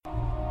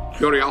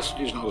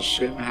Curiosity is not a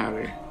sin,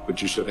 Harry,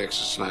 but you should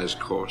exercise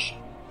caution.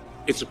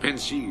 It's a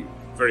pensieve,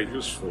 very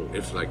useful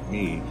if, like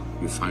me,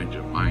 you find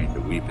your mind a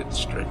wee bit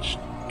stretched.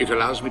 It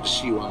allows me to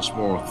see once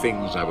more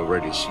things I've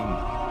already seen.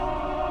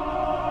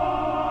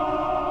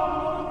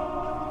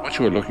 What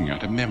you are looking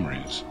at are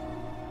memories.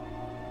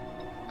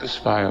 This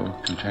file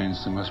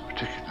contains the most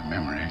particular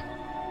memory.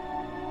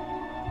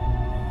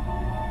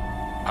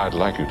 I'd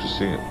like you to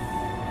see it,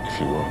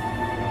 if you will.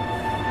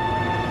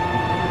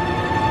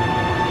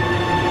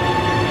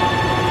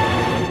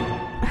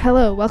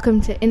 Hello,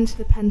 welcome to Into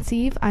the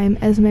Pensieve. I'm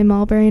Esme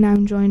Mulberry and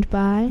I'm joined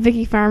by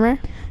Vicky Farmer.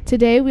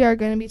 Today we are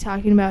going to be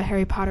talking about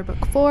Harry Potter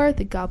Book 4,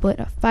 The Goblet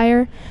of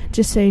Fire.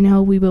 Just so you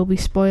know, we will be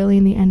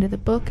spoiling the end of the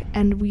book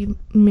and we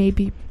may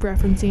be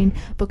referencing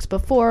books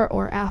before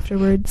or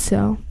afterwards.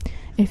 So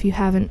if you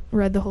haven't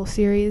read the whole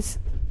series,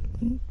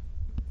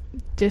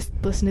 just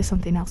listen to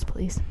something else,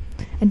 please.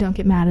 And don't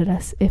get mad at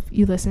us if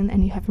you listen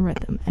and you haven't read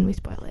them and we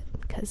spoil it.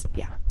 Because,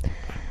 yeah.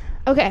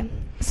 Okay,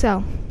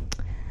 so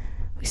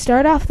we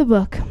start off the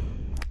book,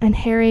 and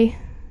Harry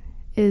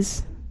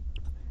is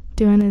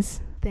doing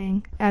his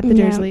thing at the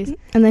Dursleys.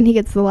 And then he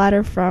gets the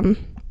letter from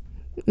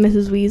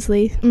Mrs.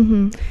 Weasley.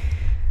 Mm-hmm.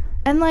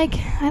 And, I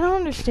don't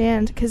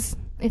understand, because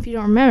if you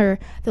don't remember,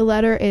 the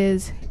letter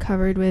is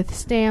covered with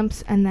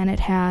stamps, and then it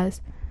has,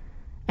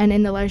 and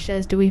in the letter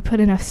says, do we put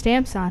enough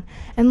stamps on?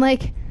 And,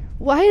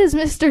 why is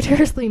Mr.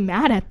 Dursley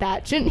mad at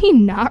that? Shouldn't he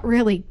not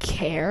really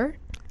care?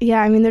 Yeah,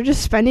 I mean, they're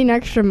just spending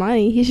extra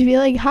money. He should be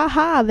like,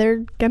 ha,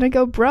 they're gonna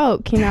go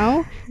broke, you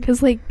know? Because,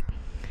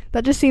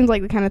 that just seems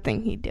like the kind of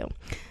thing he'd do.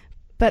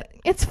 But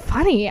it's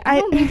funny. I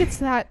don't think it's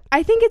that.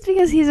 I think it's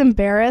because he's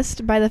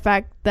embarrassed by the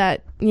fact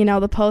that,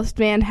 the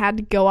postman had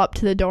to go up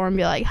to the door and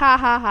be like,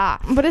 ha.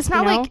 But it's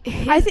not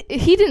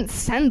he didn't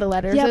send the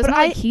letter, yeah, so it's but not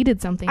like he did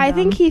something I dumb.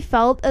 think he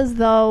felt as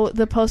though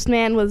the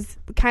postman was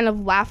kind of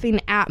laughing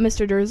at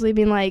Mr. Dursley,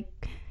 being like,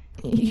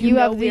 you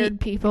have weird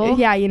people.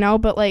 Yeah,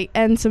 but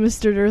and so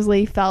Mr.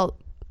 Dursley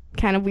felt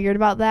kind of weird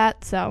about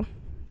that, so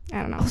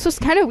I don't know. So it's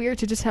kind of weird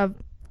to just have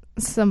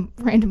some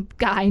random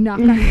guy knock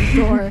on your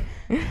door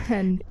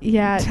and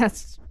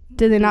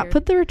did they not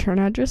put the return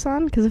address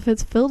on? Because if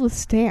it's filled with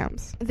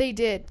stamps. They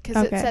did,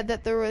 because it said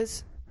that there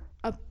was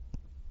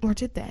or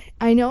did they?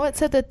 I know it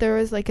said that there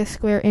was a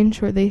square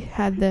inch where they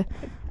had the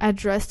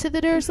address to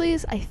the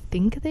Dursleys. I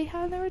think they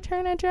had the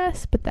return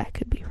address, but that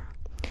could be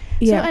wrong.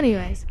 Yeah. So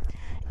anyways,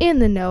 in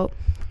the note,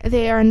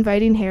 they are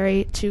inviting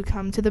Harry to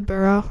come to the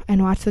Burrow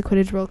and watch the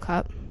Quidditch World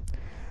Cup,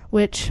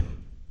 which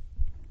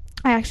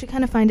I actually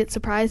kind of find it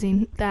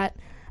surprising that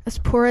as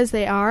poor as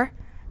they are,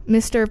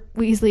 Mr.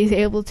 Weasley is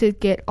able to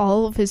get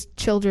all of his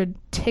children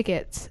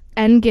tickets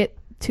and get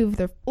two of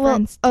their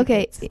friends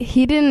tickets. Okay,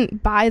 he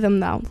didn't buy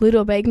them, though.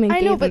 Ludo Bagman gave them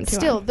to him. I know, but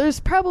still,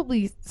 there's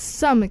probably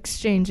some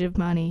exchange of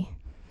money.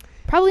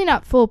 Probably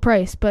not full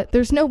price, but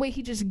there's no way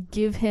he just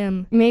give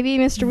him maybe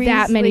Mr. Weasley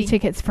that many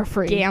tickets for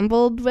free.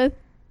 Gambled with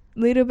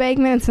Ludo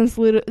Bagman, and since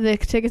the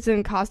tickets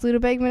didn't cost Ludo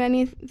Bagman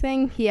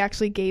anything, he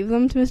actually gave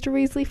them to Mr.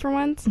 Weasley for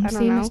once. I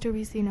don't know. Mr.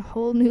 Weasley in a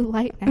whole new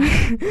light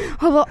now.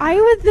 Although I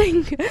would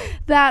think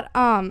that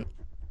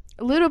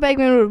Ludo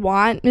Bagman would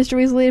want Mr.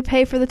 Weasley to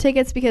pay for the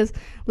tickets because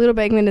Ludo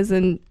Bagman is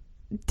in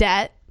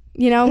debt,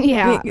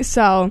 Yeah.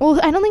 So. Well,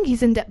 I don't think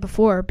he's in debt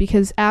before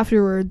because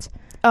afterwards.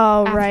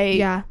 Oh, right.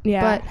 Yeah.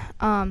 Yeah.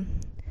 But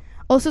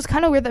also it's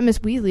kind of weird that Miss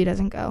Weasley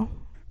doesn't go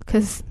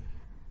because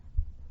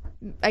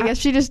I guess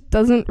she just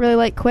doesn't really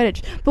like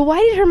Quidditch. But why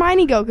did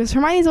Hermione go? Because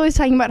Hermione's always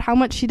talking about how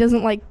much she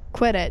doesn't like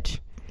Quidditch.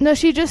 No,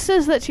 she just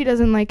says that she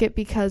doesn't like it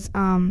because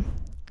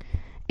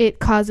it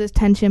causes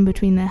tension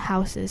between the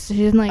houses. So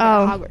she doesn't like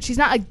Hogwarts. She's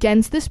not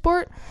against the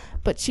sport,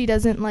 but she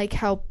doesn't like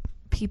how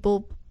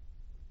people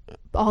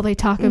all they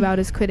talk about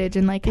is Quidditch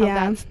and how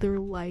that's their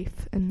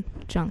life and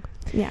junk.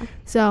 Yeah.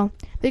 So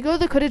they go to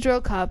the Quidditch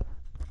World Cup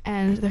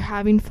and they're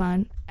having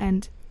fun,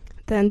 and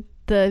then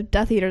the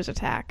Death Eaters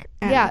attack.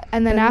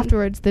 And then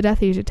afterwards the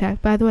Death Eaters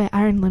attack. By the way,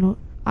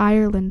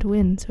 Ireland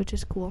wins, which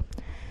is cool.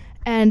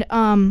 And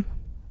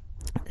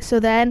so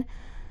then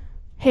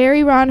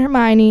Harry, Ron,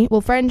 Hermione,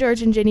 Fred,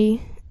 George, and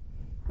Ginny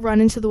run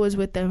into the woods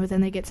with them, but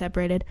then they get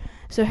separated.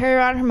 So Harry,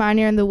 Ron, and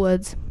Hermione are in the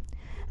woods,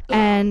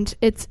 and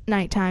it's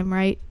nighttime,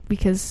 right?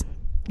 Because,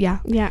 Yeah,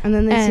 and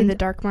then they see the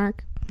dark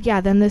mark. Yeah,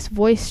 then this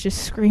voice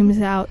just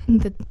screams out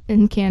the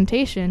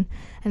incantation,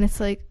 and it's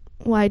like,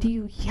 why do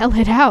you yell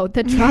it out?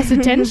 That draws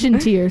attention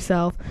to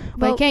yourself.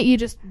 Why can't you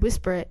just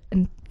whisper it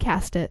and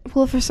cast it?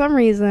 Well, for some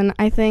reason,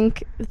 I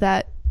think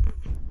that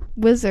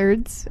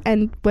wizards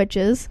and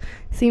witches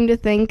seem to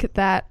think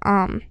that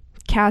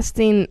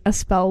casting a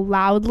spell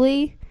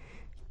loudly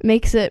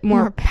makes it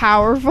more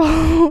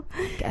powerful.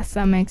 Guess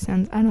that makes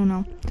sense. I don't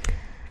know.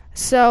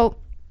 So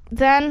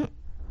then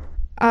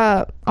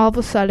all of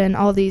a sudden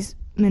all these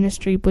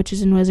ministry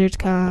witches and wizards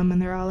come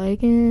and they're all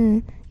like,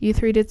 you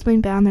three did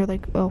something bad. And they're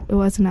like, oh, it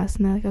wasn't us.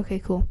 And they're like, okay,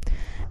 cool.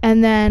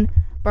 And then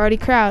Barty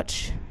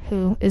Crouch,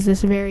 who is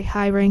this very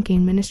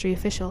high-ranking ministry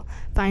official,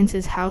 finds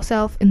his house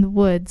elf in the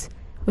woods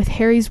with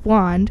Harry's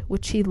wand,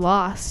 which he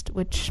lost,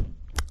 which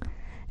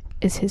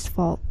is his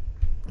fault.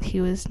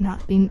 he was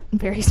not being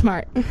very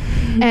smart.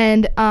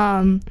 And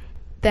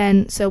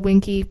then so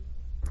Winky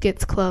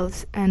gets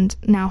clothes, and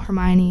now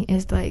Hermione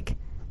is like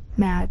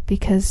mad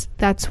because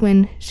that's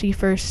when she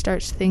first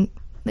starts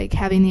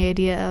having the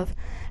idea of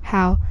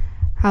how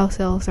house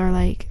elves are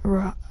like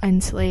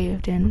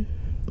enslaved and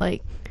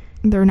like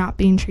they're not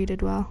being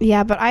treated well.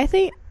 Yeah, but I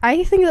think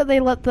that they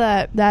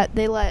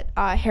let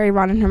Harry,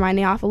 Ron, and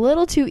Hermione off a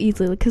little too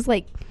easily because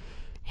like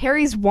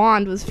Harry's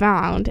wand was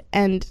found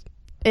and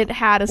it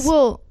had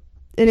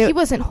he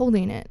wasn't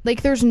holding it.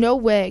 Like, there's no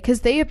way,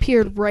 because they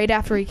appeared right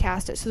after he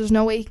cast it, so there's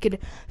no way he could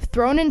have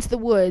thrown it into the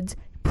woods,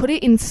 put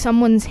it in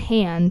someone's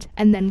hand,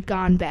 and then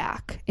gone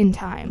back in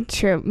time.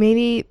 True.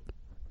 Maybe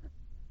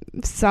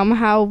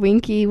somehow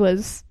Winky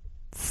was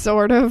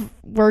sort of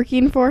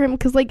working for him,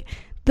 because, like,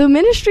 the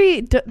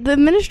Ministry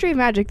of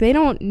Magic, they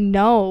don't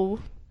know,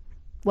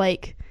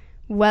 like,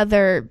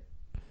 whether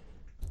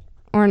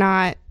or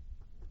not,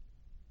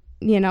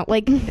 you know,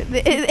 like,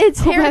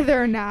 it's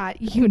whether or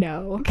not, you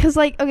know. Because,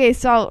 like, okay,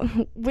 so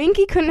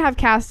Winky couldn't have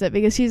cast it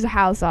because she's a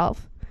house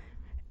elf.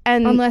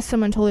 And unless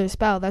someone told her to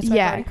spell. That's why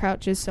Barty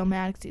Crouch is so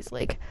mad, because he's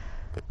like,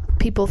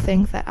 people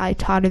think that I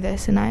taught her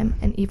this and I'm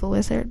an evil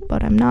wizard,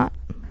 but I'm not.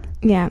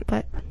 Yeah.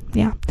 But,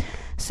 yeah.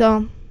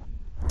 So,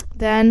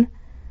 then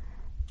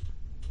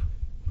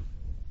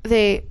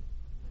they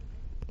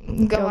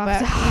go off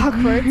to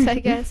Hogwarts, I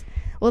guess.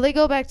 Well, they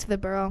go back to the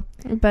Burrow.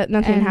 But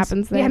nothing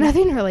happens there. Yeah,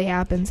 nothing really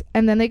happens.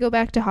 And then they go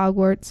back to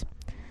Hogwarts.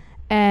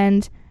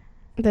 And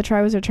the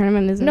Triwizard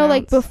Tournament is announced. No,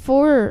 like,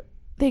 before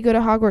they go to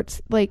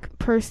Hogwarts, like,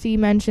 Percy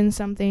mentions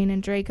something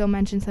and Draco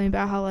mentions something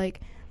about how, like,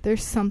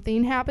 there's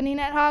something happening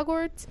at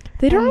Hogwarts.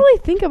 They don't really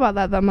think about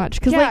that much.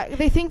 Cause, yeah, like,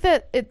 they think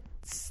that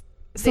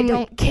they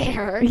don't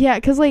care. Yeah,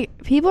 because,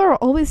 like, people are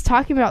always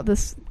talking about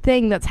this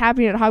thing that's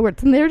happening at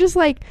Hogwarts. And they're just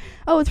like,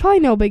 oh, it's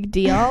probably no big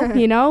deal,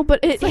 you know?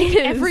 But it is.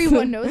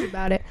 Everyone knows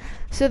about it.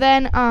 So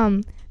then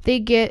they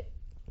get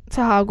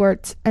to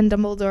Hogwarts and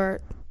Dumbledore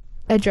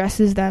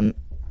addresses them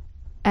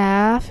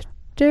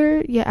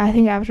after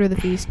the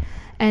feast.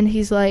 And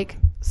he's like,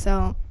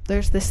 so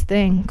there's this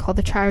thing called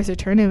the Triwizard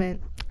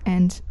Tournament.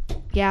 And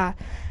yeah.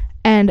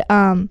 And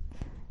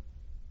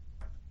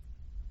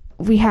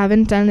we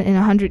haven't done it in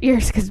 100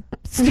 years because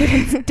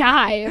students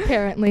die,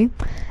 apparently.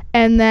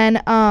 And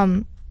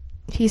then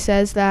he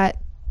says that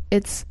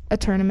it's a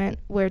tournament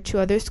where 2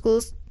 other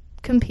schools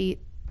compete.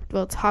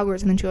 Well, it's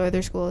Hogwarts and then 2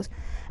 other schools.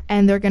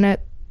 And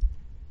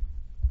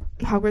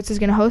Hogwarts is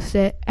going to host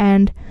it.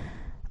 And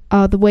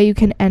the way you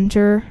can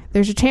enter,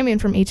 there's a champion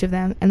from each of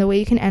them. And the way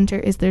you can enter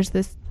is there's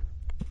this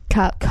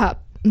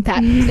cup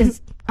that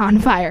is on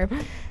fire.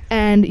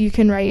 And you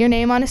can write your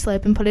name on a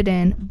slip and put it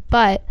in.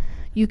 But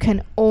you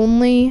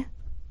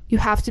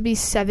have to be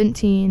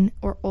 17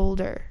 or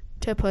older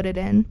to put it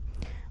in,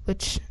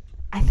 which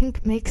I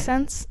think makes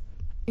sense.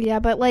 Yeah,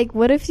 but, like,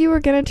 what if you were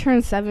going to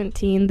turn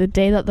 17 the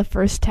day that the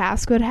first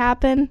task would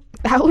happen?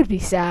 That would be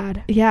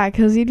sad. Yeah,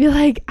 because you'd be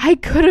like, I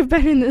could have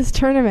been in this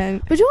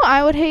tournament. But you know what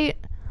I would hate?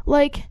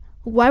 Like,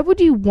 why would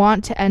you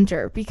want to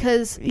enter?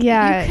 Because you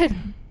could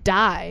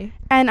die.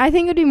 And I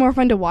think it would be more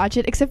fun to watch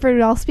it, except for it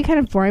would also be kind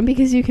of boring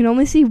because you can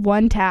only see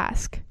one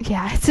task.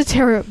 Yeah, it's a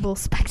terrible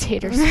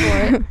spectator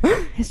sport.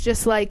 It's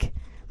just like,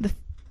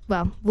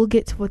 we'll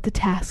get to what the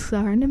tasks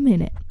are in a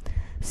minute.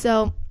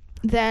 So,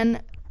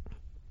 then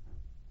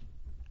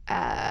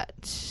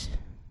at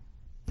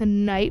the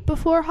night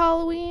before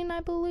Halloween, I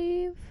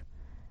believe.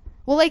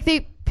 Well, like,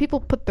 people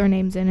put their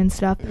names in and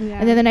stuff. Yeah.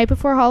 And then the night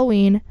before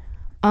Halloween,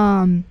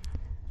 the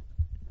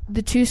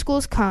 2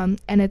 schools come,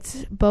 and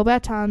it's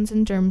Beauxbatons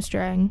and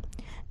Durmstrang,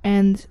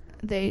 and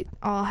they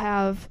all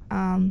have,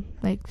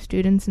 like,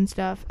 students and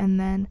stuff, and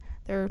then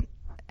their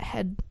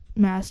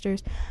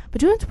headmasters.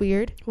 But you know what's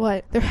weird?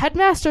 What? Their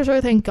headmasters are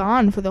then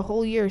gone for the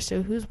whole year,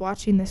 so who's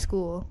watching the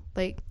school?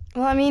 Like,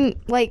 well, I mean,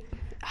 like,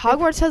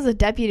 Hogwarts has a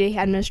deputy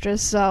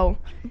headmistress, so...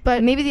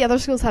 But maybe the other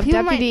schools have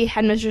deputy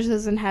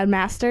headmistresses and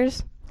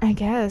headmasters. I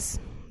guess.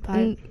 But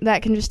and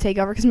that can just take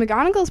over, because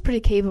McGonagall's pretty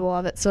capable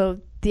of it, so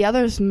the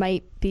others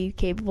might be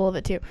capable of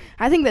it, too.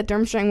 I think that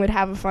Durmstrang would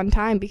have a fun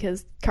time,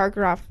 because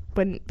Karkaroff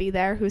wouldn't be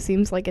there, who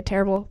seems like a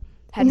terrible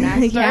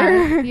headmaster.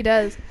 Yeah, he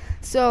does.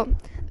 So,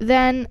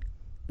 then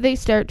they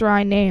start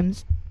drawing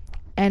names.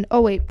 And,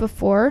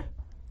 before,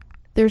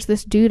 there's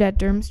this dude at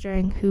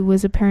Durmstrang who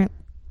was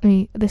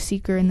apparently the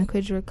seeker in the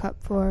Quidditch World Cup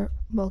for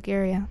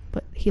Bulgaria,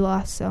 but he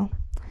lost, so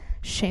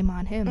shame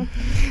on him.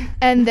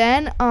 And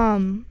then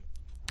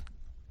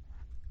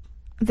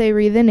they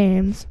read the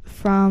names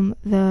from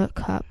the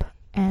cup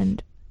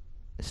and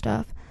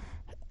stuff,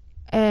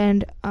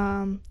 and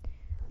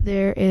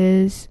there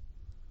is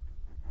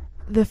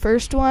the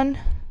first one,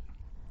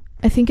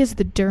 I think, is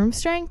the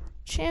Durmstrang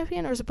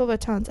champion, or is it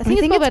Beauxbatons? I think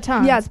it's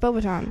Beauxbatons. Yeah, it's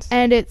Beauxbatons.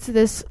 And it's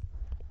this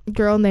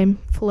girl named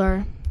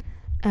Fleur,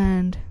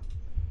 and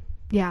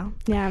yeah,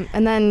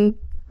 and then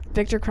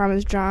Victor Krum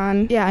is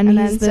John. Yeah, and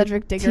then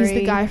Cedric Diggory. He's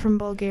the guy from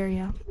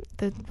Bulgaria,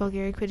 the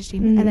Bulgaria Quidditch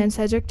team. Mm-hmm. And then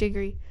Cedric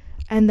Diggory.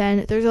 And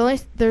then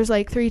there's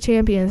like 3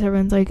 champions.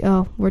 Everyone's like,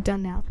 oh, we're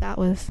done now. That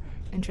was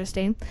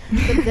interesting.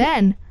 But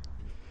then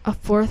a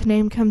fourth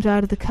name comes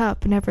out of the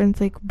cup, and everyone's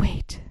like,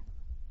 wait,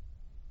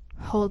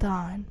 hold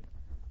on.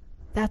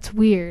 That's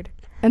weird.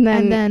 And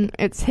then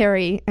it's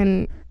Harry,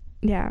 and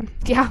yeah.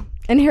 Yeah.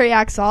 And Harry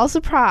acts all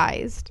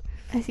surprised.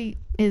 As he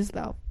is,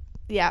 though.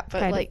 Yeah, but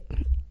Kind like,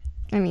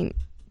 I mean,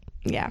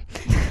 yeah.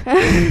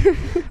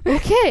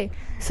 Okay.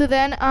 So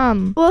then,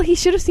 well, he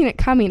should have seen it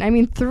coming. I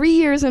mean, 3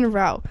 years in a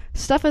row,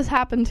 stuff has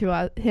happened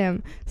to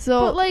him. So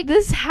But, like-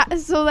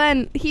 so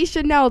then he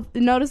should now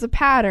notice a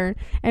pattern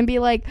and be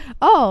like,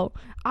 oh,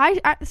 I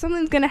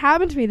something's gonna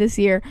happen to me this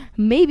year.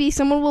 Maybe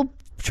someone will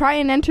try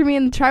and enter me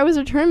in the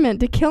Triwizard Tournament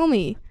to kill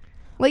me.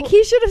 Like,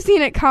 he should have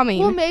seen it coming.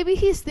 well, maybe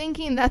he's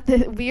thinking that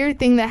the weird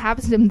thing that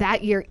happens to him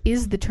that year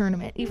is the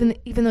tournament, even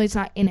though he's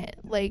not in it.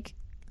 Like,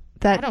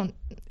 that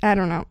I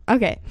don't know.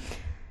 Okay.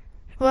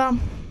 Well,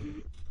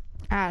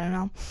 I don't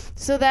know.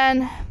 So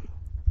then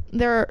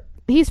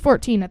he's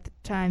 14 at the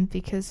time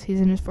because he's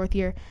in his 4th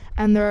year,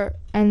 and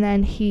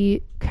then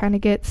he kind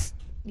of gets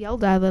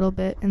yelled at a little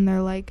bit, and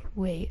they're like,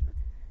 "Wait,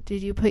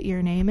 did you put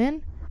your name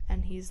in?"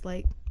 And he's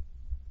like,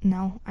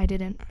 "No, I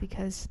didn't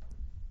because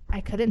I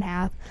couldn't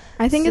have."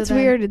 I think So it's then-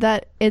 weird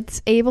that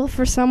it's able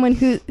for someone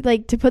who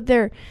like to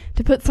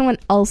put someone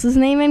else's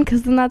name in,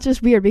 because then that's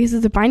just weird because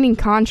it's a binding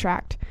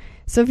contract.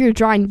 So if you're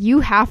drawing, you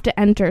have to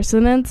enter. So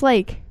then it's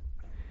like,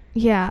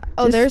 Yeah.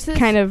 Oh, just there's this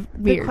kind of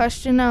the weird.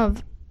 question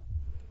of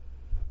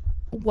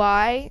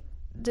why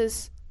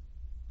does,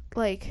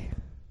 like,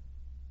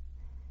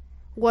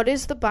 what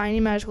is the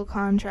binding magical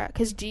contract?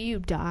 Because do you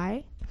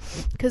die?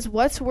 Because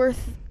what's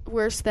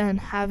worse than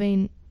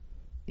having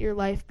your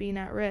life being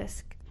at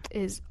risk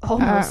is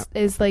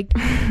like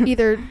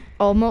either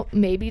almost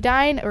maybe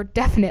dying or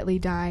definitely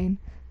dying.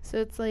 So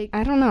it's like,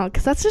 I don't know,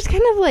 because that's just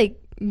kind of like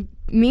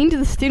mean to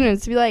the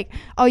students to be like,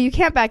 oh, you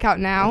can't back out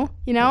now,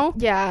 you know?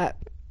 yeah,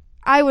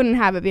 I wouldn't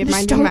have it be a just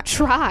binding don't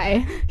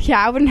try.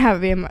 yeah, I wouldn't have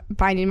it be a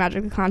binding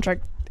magical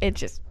contract. It's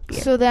just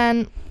weird. So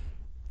then,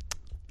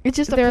 It's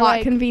just a they're plot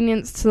like-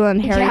 convenience, so then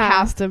Harry Yeah.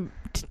 has to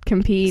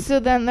compete. So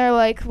then they're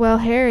like, well,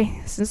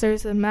 Harry, since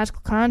there's a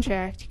magical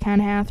contract, you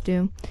kind of have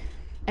to.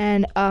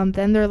 And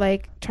then they're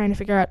like trying to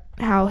figure out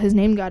how his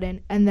name got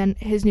in. And then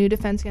his new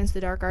Defense Against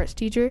the Dark Arts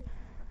teacher,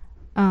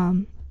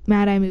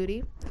 Mad-Eye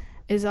Moody,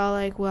 is all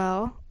like,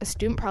 well, a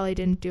student probably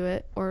didn't do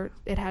it, or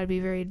it had to be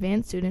a very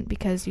advanced student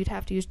because you'd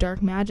have to use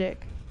dark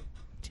magic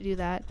to do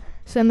that.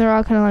 So then they're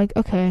all kind of like,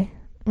 okay,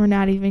 we're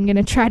not even going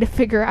to try to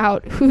figure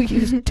out who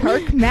used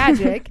dark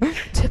magic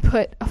to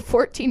put a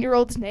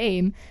 14-year-old's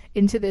name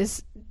into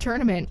this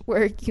tournament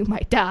where you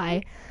might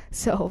die.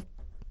 So,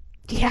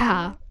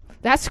 yeah,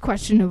 that's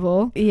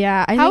questionable.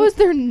 Yeah, How is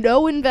there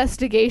no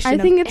investigation I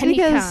think of it's any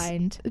because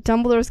kind?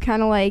 Dumbledore's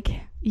kind of like,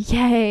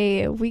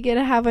 yay, we get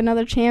to have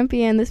another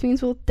champion. This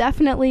means we'll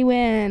definitely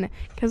win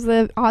because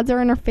the odds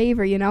are in our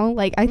favor, you know?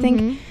 Like, I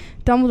think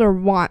Dumbledore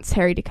wants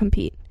Harry to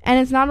compete. And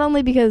it's not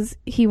only because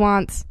he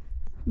wants,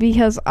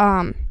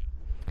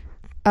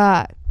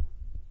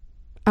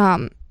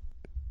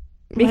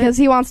 because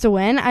he wants to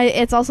win.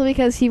 It's also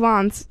because he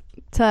wants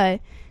to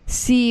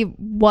see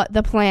what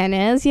the plan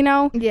is, you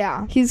know?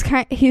 Yeah. He's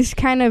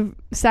kind of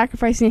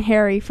sacrificing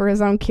Harry for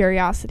his own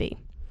curiosity.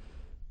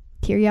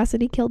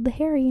 Curiosity killed the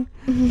Harry.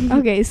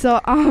 Okay, so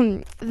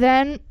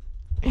Then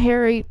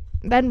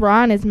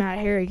Ron is mad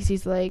at Harry because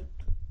he's like,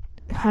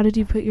 how did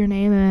you put your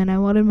name in? I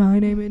wanted my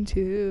name in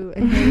too.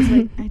 And Harry's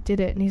like, I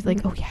did it. And he's like,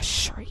 oh yeah,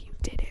 sure you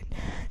did it.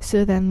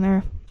 So then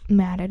they're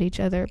mad at each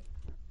other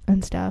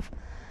and stuff.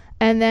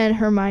 And then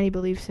Hermione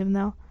believes him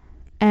though.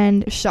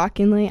 And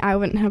shockingly, I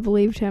wouldn't have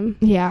believed him.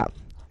 yeah.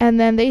 And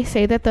then they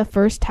say that the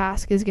first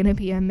task is going to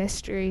be a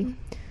mystery,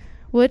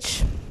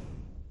 which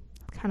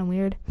kind of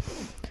weird.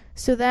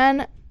 So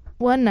then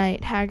one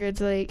night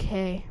Hagrid's like,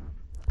 hey,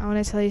 I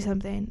want to tell you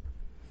something.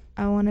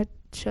 I want to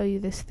show you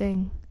this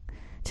thing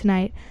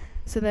tonight.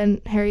 So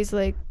then Harry's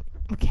like,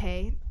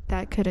 okay,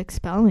 that could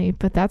expel me,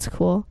 but that's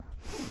cool.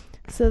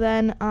 So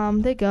then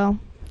they go,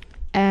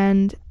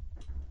 and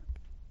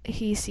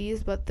he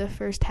sees what the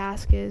first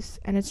task is,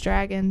 and it's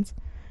dragons,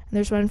 and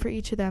there's one for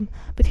each of them.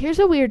 But here's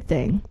a weird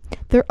thing.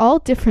 They're all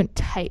different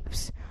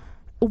types.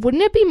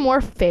 Wouldn't it be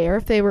more fair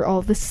if they were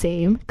all the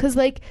same? Because,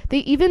 like, they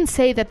even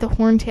say that the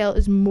Horntail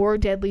is more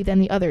deadly than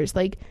the others.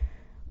 Like,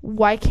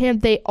 why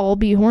can't they all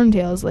be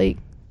Horntails? Like,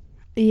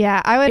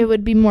 yeah, it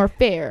would be more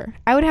fair.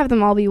 I would have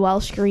them all be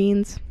Welsh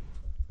greens.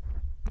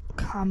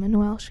 Common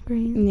Welsh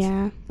greens?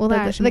 Yeah. Well, But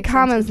that the actually makes sense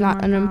common's because they're not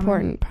more an common.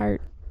 important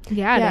part.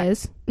 Yeah, Yeah. it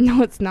is.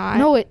 No, it's not.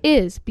 No, it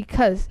is,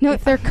 because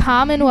if they're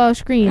common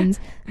Welsh greens,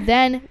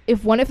 then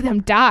if one of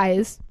them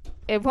dies,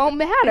 it won't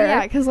matter.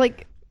 Yeah, because,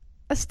 like,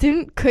 a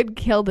student could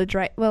kill the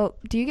dragon. Well,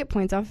 do you get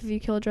points off if you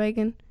kill a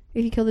dragon?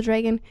 If you kill the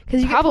dragon?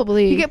 Because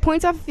Probably. you get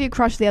points off if you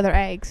crush the other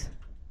eggs.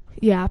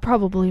 Yeah,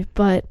 probably,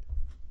 but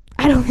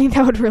I don't think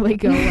that would really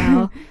go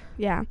well.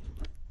 Yeah.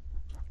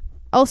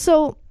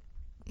 Also,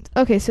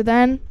 okay, so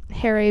then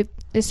Harry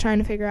is trying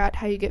to figure out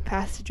how you get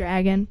past the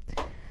dragon,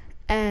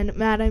 and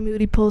Mad-Eye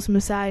Moody pulls him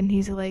aside, and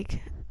he's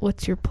like,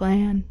 what's your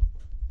plan?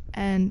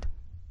 And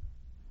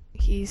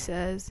he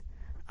says,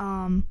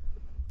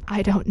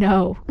 I don't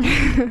know.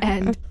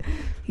 And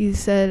he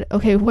said,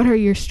 okay, what are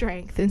your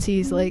strengths? And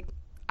he's like,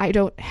 I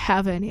don't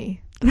have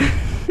any.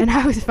 And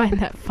I always find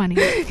that funny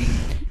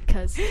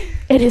because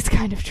it is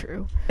kind of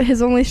true.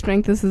 His only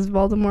strength is his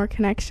Voldemort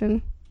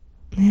connection.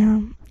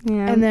 Yeah.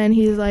 Yeah. And then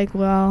he's like,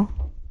 well,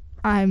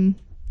 I'm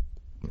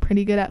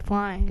pretty good at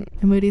flying.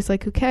 And Moody's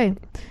like, okay,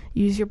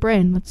 use your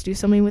brain. Let's do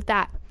something with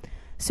that.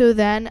 So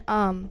then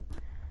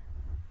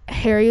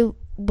Harry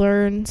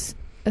learns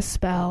a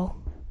spell,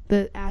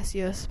 the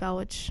Accio spell,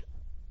 which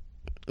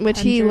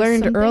he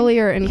learned something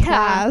earlier in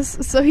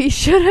class, so he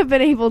should have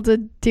been able to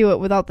do it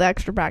without the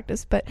extra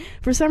practice. But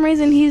for some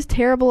reason, he's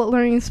terrible at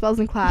learning spells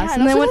in class. Yeah,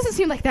 and then it doesn't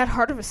seem like that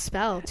hard of a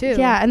spell, too.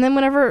 Yeah, and then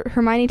whenever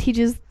Hermione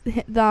teaches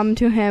them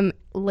to him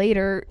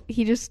later,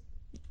 he just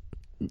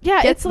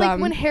it's like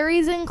when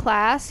Harry's in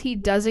class, he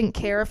doesn't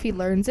care if he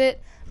learns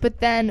it, but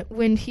then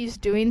when he's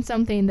doing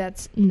something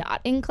that's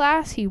not in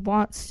class, he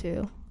wants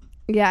to.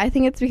 Yeah, I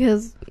think it's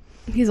because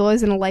he's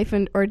always in a life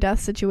or death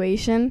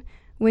situation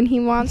when he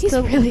wants He's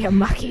to. He's really a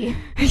mucky.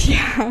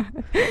 Yeah.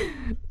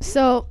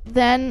 So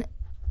then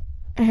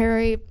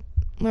Harry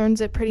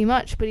learns it pretty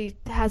much, but he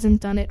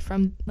hasn't done it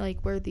from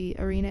like where the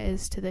arena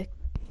is to the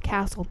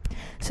castle.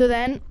 So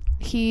then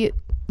he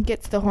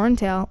gets the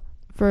Horntail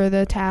for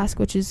the task,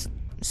 which is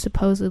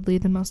supposedly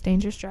the most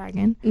dangerous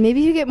dragon.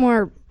 Maybe you get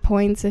more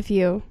points if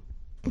you.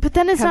 But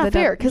then it's not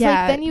fair because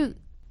like then you.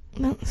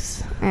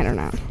 I don't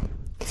know.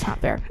 It's not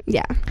fair.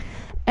 Yeah.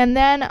 And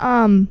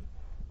then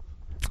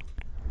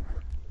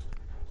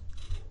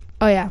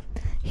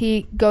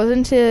he goes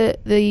into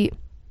the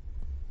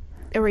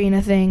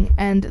arena thing,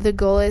 and the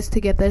goal is to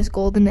get this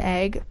golden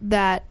egg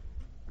that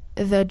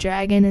the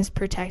dragon is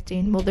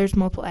protecting. Well, there's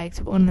multiple eggs,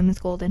 but one of them is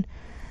golden.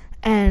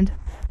 And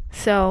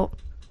so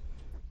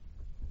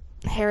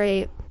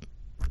Harry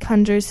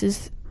conjures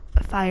his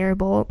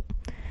firebolt,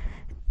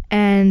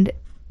 and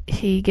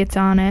he gets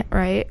on it,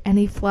 right? And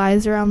he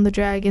flies around the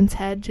dragon's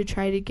head to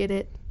try to get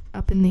it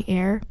up in the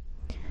air,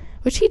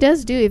 which he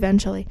does do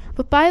eventually.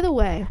 But by the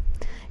way,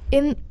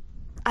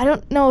 I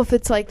don't know if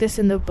it's like this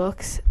in the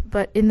books,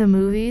 but in the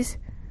movies,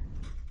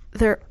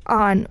 they're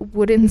on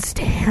wooden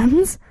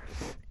stands,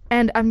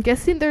 and I'm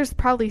guessing there's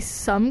probably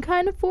some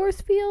kind of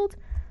force field,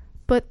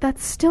 but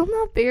that's still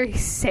not very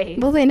safe.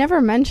 Well, they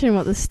never mention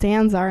what the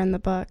stands are in the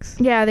books.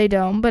 Yeah, they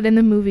don't, but in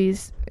the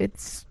movies,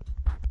 it's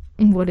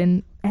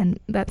wooden, and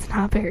that's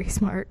not very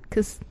smart,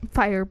 because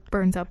fire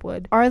burns up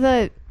wood. Are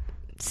the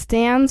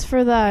stands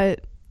for the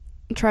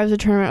Tribes of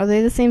Tournament, are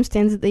they the same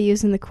stands that they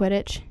use in the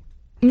Quidditch?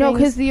 No,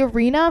 because the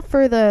arena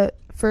for the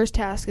first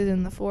task is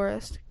in the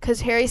forest.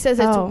 Because Harry says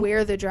it's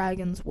where the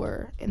dragons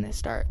were in the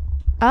start.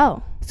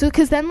 Oh. So,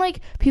 because then,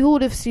 like, people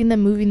would have seen them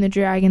moving the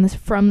dragons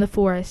from the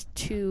forest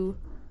to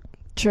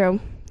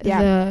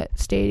the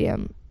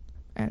stadium.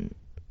 And,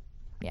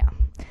 yeah.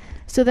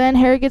 So then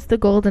Harry gets the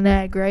golden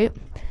egg, right?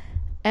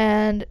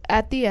 And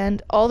at the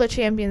end, all the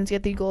champions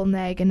get the golden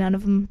egg, and none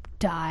of them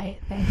die,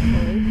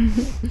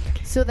 thankfully.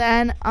 So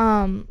then,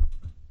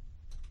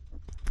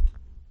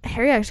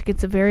 Harry actually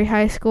gets a very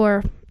high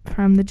score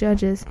from the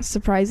judges.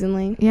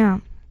 Surprisingly. Yeah.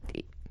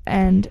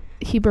 And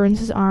he burns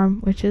his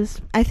arm, which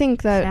is I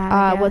think that,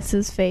 sad, what's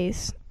his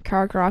face?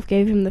 Karkaroff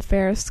gave him the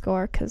fairest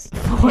score, because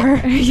 4.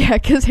 Yeah,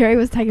 because Harry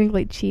was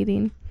technically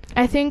cheating.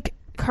 I think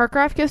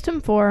Karkaroff gives him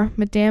 4,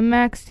 Madame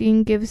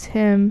Maxine gives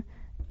him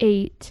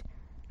 8,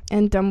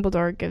 and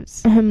Dumbledore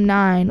gives him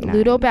 9.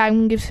 Ludo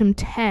Bagman gives him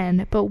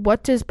 10, but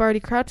what does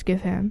Barty Crouch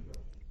give him?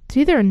 It's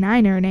either a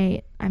 9 or an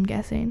 8, I'm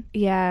guessing.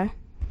 Yeah.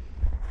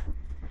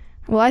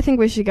 Well, I think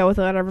we should go with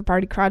whatever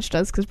Barty Crouch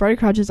does, because Barty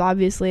Crouch is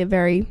obviously a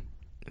very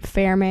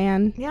fair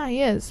man. Yeah,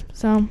 he is.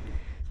 So,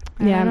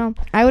 I don't know.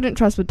 I wouldn't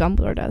trust what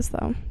Dumbledore does,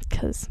 though,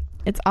 because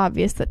it's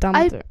obvious that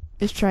Dumbledore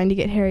is trying to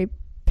get Harry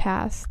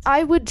past.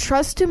 I would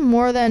trust him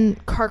more than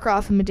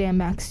Karkaroff and Madame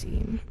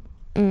Maxime.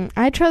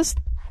 I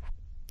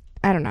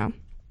don't know.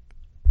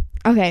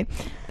 Okay.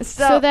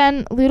 So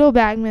then Ludo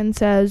Bagman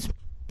says,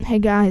 hey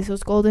guys,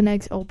 those golden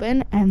eggs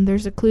open, and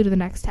there's a clue to the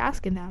next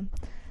task in them.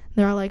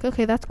 They're all like,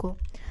 okay, that's cool.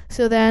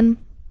 So then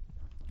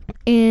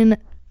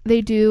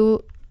they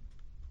do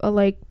a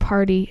like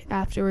party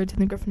afterwards in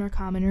the Gryffindor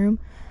common room,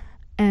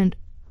 and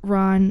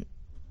Ron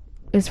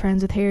is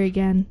friends with Harry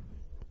again.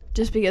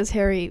 Just because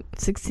Harry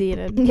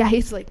succeeded. Yeah,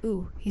 he's like,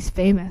 ooh, he's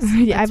famous.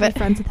 Yeah, I bet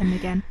friends with him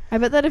again. I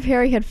bet that if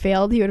Harry had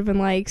failed, he would have been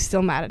like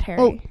still mad at Harry.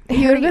 Oh,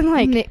 he would have been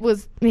like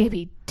was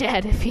maybe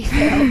dead if he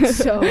failed.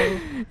 So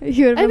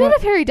he would have. I bet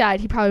if Harry died,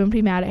 he probably wouldn't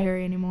be mad at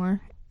Harry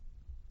anymore.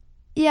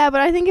 Yeah,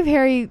 but I think if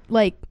Harry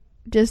like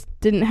just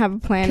didn't have a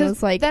plan, it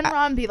was like then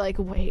Ron be like,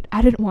 wait,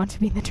 I didn't want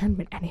to be in the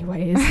tournament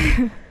anyways.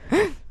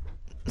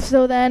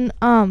 So then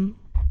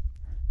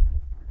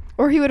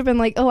or he would have been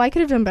like, oh, I could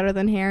have done better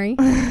than Harry.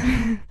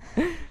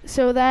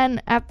 So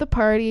then at the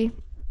party,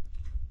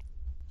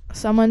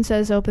 someone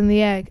says open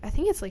the egg. I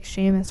think it's like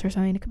Seamus or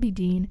something. It could be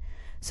Dean.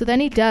 So then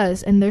he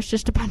does, and there's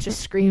just a bunch of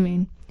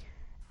screaming.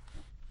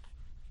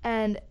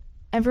 And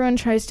everyone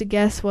tries to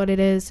guess what it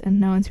is, and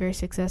no one's very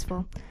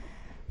successful.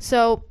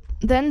 So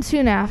then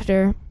soon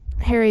after,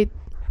 Harry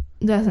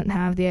doesn't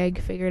have the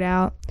egg figured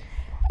out.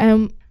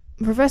 And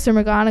Professor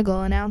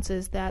McGonagall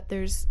announces that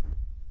there's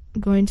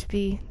going to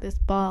be this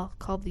ball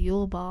called the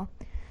Yule Ball,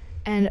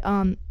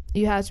 and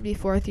you have to be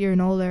 4th year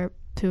and older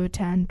to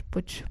attend,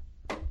 which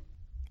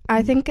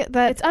I think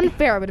that it's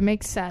unfair, but it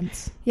makes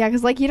sense. Yeah,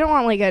 because like you don't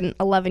want like an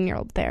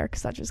 11-year-old there,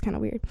 because that's just kind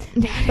of weird.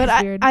 Yeah,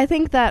 but weird. I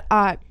think that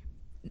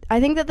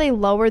they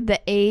lowered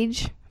the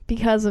age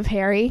because of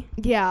Harry.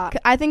 Yeah,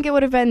 I think it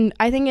would have been.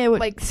 I think it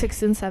would like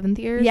 6th and 7th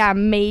years. Yeah,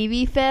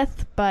 maybe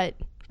 5th, but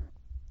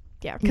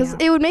yeah, because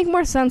it would make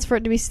more sense for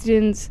it to be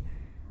students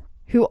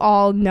who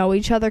all know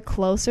each other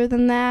closer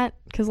than that.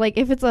 Because like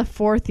if it's a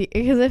 4th year,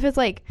 because if it's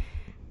like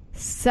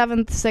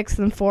 7th, 6th,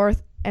 and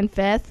 4th and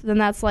 5th, then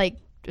that's like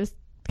just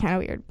kind of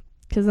weird.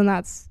 Because then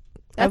that's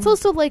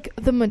also like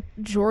the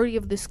majority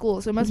of the school,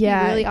 so it must be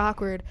really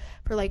awkward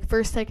for like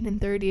 1st, 2nd,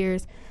 and 3rd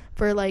years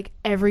for like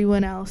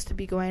everyone else to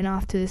be going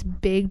off to this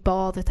big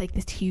ball that's like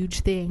this huge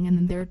thing, and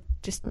then they're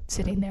just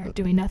sitting there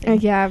doing nothing.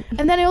 Yeah.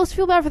 And then I also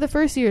feel bad for the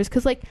 1st years,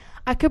 because like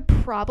I could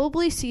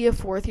probably see a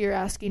 4th year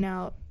asking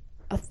out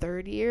a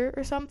 3rd year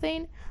or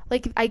something.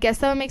 Like I guess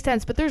that would make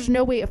sense, but there's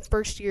no way a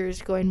 1st year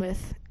is going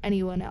with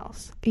anyone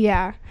else.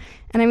 Yeah.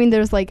 And I mean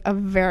there's like a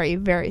very,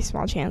 very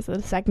small chance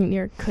that the 2nd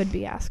year could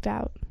be asked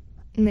out.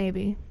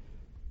 Maybe.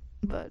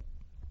 But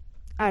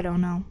I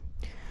don't know.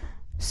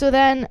 So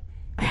then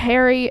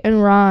Harry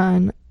and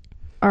Ron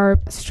are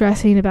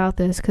stressing about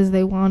this because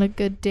they want a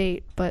good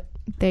date, but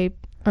they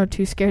are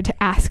too scared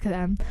to ask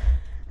them.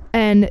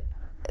 And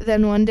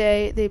then one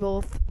day they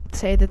both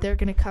say that they're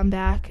going to come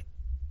back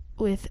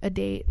with a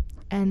date,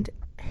 and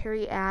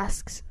Harry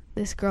asks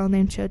this girl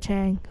named Cho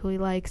Chang, who he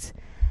likes,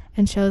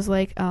 and Cho's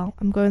like, oh,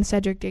 I'm going with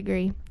Cedric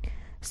Diggory.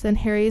 So then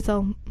Harry's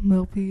all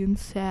mopey and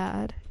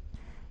sad.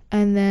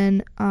 And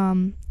then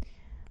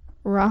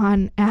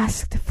Ron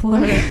asked to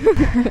flirt.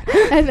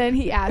 And then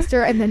he asked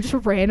her and then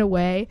just ran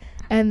away.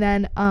 And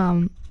then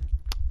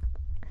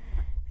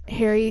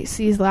Harry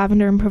sees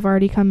Lavender and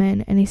Parvati come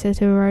in, and he says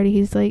to Parvati,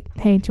 he's like,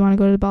 hey, do you want to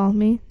go to the ball with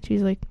me?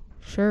 She's like,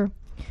 sure.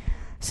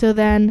 So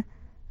then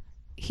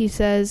he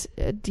says,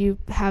 do you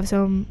have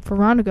someone for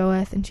Ron to go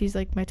with? And she's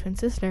like, my twin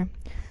sister.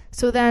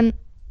 So then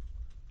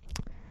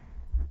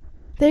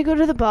they go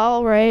to the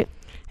ball, right?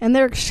 And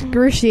they're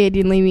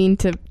excruciatingly mean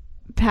to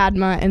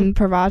Padma and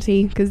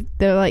Parvati because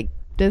they're like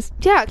just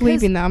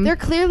leaving them. They're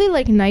clearly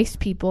like nice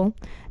people.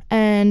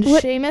 And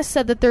Seamus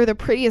said that they're the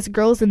prettiest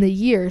girls in the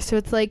year. So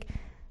it's like,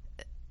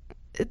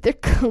 they're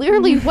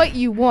clearly what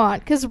you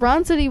want, because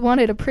Ron said he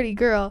wanted a pretty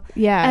girl.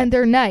 Yeah. And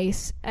they're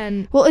nice.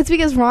 And well, it's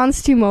because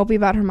Ron's too mopey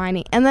about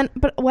Hermione. And then,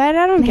 but what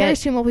I don't get...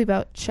 Harry's too mopey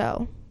about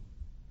Cho.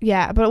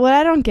 Yeah, but what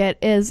I don't get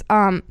is,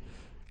 Ron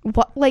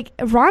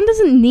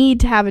doesn't need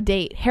to have a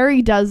date.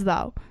 Harry does,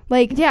 though.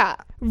 Like, yeah.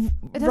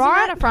 It doesn't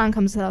matter if Ron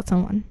comes without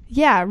someone.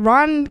 Yeah,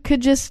 Ron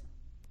could just...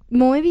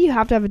 Well, maybe you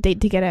have to have a date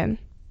to get in.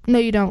 No,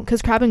 you don't,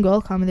 because Crabbe and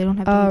Goyle come and they don't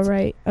have dates. Oh,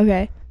 right.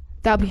 Okay.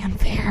 That'd be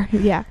unfair.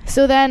 Yeah.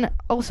 So then,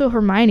 also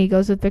Hermione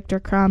goes with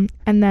Victor Crumb,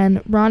 and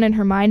then Ron and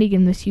Hermione get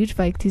in this huge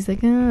fight, 'cause he's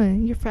like,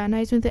 you're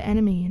fraternizing with the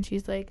enemy, and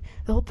she's like,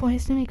 the whole point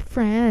is to make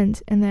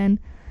friends. And then,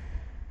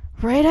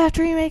 right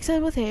after he makes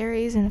up with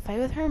Harry, he's in a fight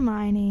with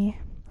Hermione,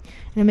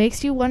 and it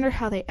makes you wonder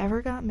how they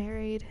ever got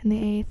married in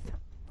the 8th.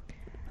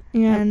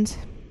 Yeah. And,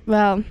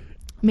 well,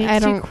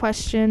 makes you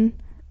question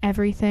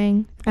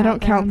everything. I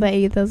don't count the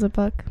 8th as a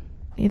book.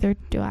 Neither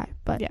do I,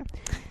 but yeah.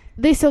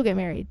 They still get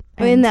married.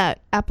 In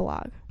that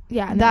epilogue.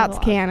 Yeah, that's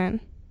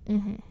canon.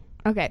 Mm-hmm.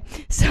 Okay,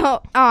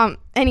 so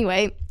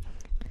anyway,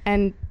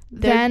 and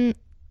then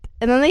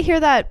they hear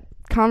that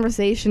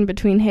conversation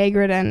between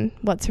Hagrid and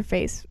what's her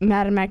face,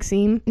 Madame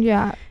Maxime.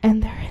 Yeah,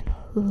 and they're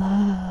in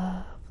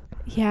love.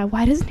 Yeah,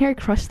 why doesn't Harry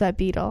crush that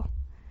beetle?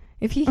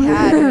 If he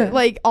had,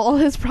 like, all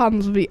his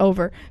problems would be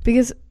over,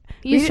 because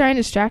he's trying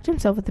to distract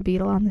himself with the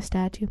beetle on the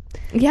statue.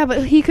 Yeah,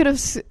 but he could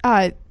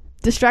have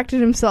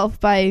distracted himself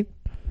by,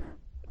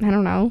 I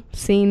don't know,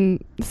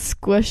 seeing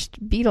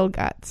squished beetle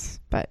guts,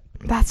 but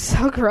that's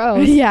so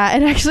gross. Yeah,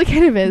 it actually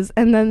kind of is,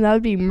 and then that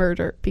would be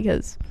murder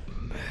because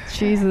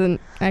she's an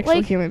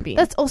actual human being.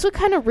 That's also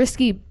kind of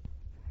risky,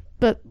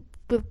 but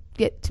we'll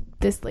get to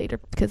this later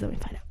because then we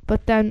find out.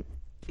 But then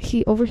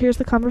he overhears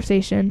the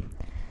conversation,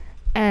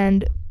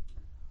 and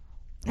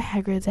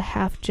Hagrid's a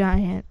half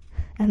giant,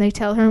 and they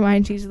tell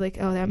Hermione, she's like,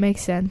 oh, that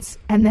makes sense.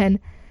 And then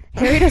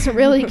Harry doesn't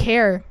really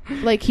care.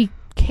 Like, he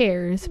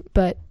cares,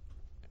 but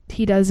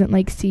he doesn't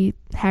like see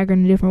Hagrid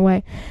in a different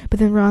way. But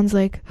then Ron's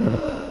like,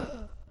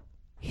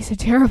 he's a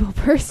terrible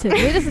person.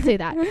 He doesn't say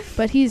that,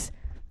 but he's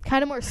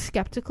kind of more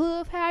skeptical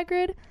of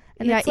Hagrid.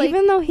 And yeah, it's like,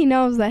 even though he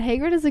knows that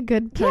Hagrid is a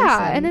good person.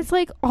 Yeah, and it's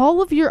like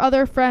all of your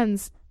other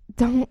friends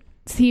don't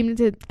seem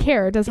to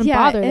care. It doesn't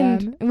bother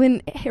them.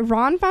 When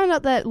Ron found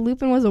out that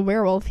Lupin was a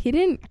werewolf, he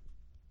didn't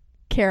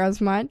care as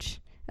much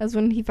as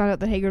when he found out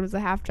that Hagrid was a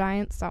half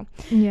giant. So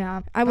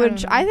yeah, I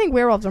think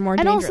werewolves are more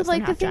dangerous. And also,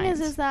 like, than the thing giants.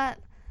 is that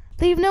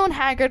they've known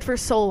Hagrid for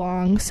so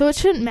long, so it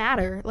shouldn't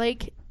matter.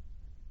 Like,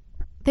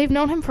 they've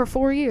known him for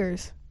 4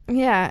 years.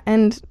 Yeah,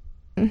 and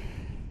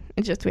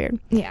it's just weird.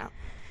 Yeah.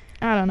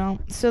 I don't know.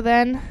 So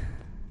then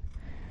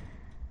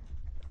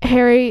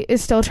Harry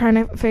is still trying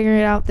to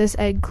figure out this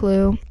egg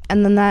clue,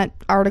 And then that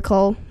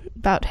article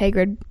about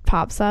Hagrid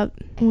pops up.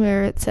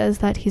 where it says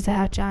that he's a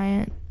half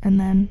giant, and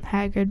then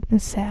Hagrid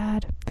is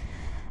sad.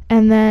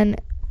 And then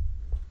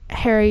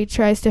Harry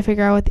tries to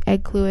figure out what the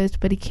egg clue is,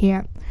 but he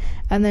can't.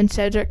 And then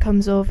Cedric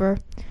comes over,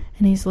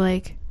 and he's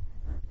like,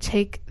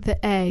 take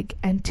the egg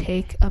and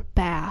take a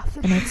bath.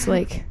 And it's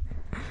like,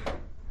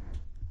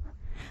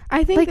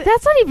 I think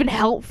that's not even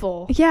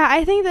helpful. Yeah,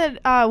 I think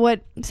that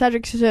what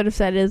Cedric should have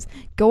said is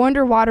go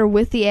underwater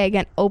with the egg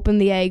and open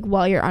the egg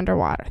while you're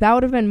underwater. That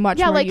would have been much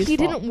more useful. He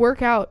didn't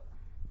work out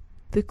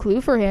the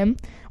clue for him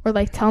or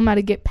like tell him how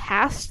to get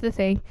past the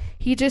thing.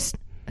 He just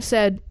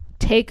said,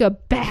 take a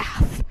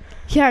bath.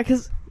 Yeah,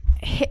 because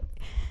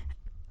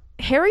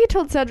Harry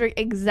told Cedric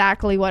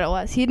exactly what it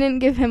was. He didn't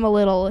give him a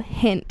little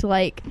hint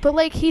like, but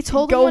like he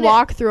told him go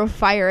walk through a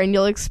fire and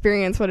you'll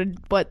experience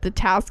what the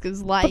task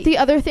is like. But the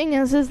other thing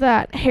is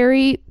that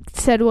Harry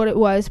said what it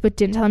was but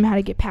didn't tell him how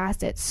to get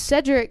past it.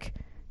 Cedric,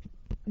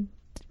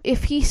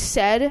 if he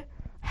said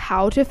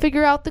how to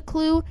figure out the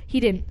clue, he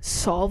didn't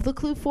solve the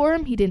clue for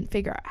him. He didn't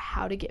figure out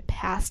how to get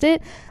past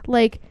it.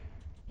 Like,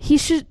 he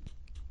should,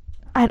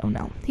 I don't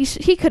know.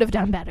 He could have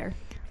done better.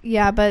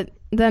 Yeah, but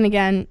then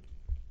again,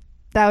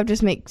 that would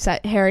just make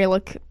Harry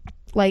look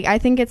like, I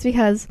think it's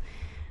because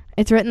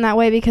it's written that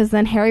way because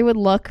then Harry would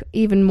look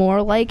even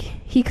more like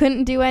he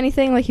couldn't do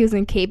anything, like he was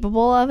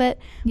incapable of it.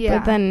 Yeah.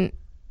 But then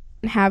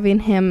having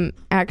him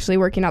actually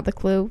working out the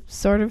clue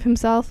sort of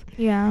himself.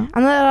 Yeah.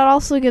 And that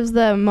also gives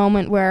the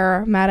moment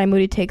where Mad-Eye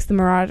Moody takes the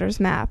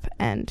Marauders map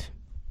and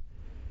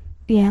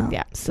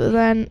yeah. So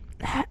then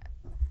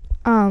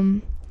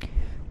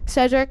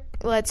Cedric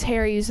lets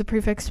Harry use the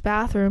prefect's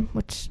bathroom,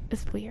 which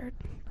is weird.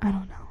 I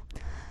don't know.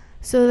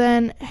 So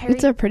then Harry...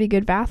 It's a pretty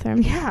good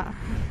bathroom. Yeah.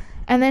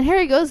 And then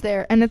Harry goes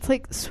there, and it's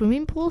like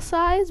swimming pool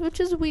size, which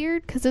is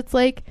weird, because it's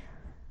like,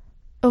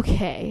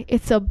 okay,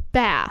 it's a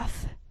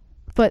bath,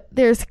 but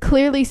there's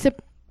clearly...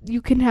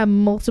 you can have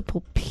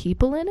multiple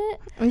people in it.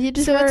 Well, you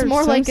just so it's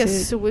more like a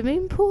swimsuit.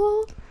 swimming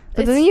pool.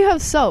 But then you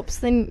have soaps,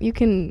 then you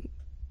can...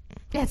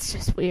 It's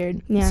just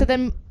weird. Yeah. So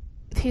then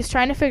he's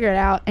trying to figure it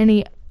out, and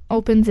he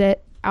opens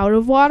it out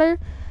of water,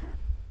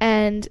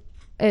 and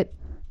it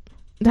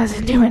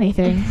doesn't do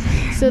anything.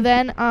 So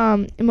then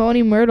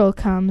Moaning Myrtle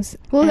comes.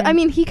 Well, I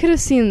mean, he could have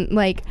seen,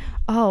 like,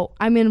 oh,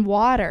 I'm in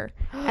water.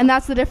 And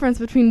that's the difference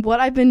between what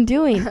I've been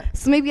doing.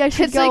 So maybe I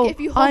should it's go like if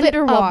you hold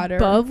underwater.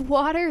 It above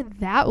water,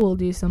 that will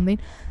do something.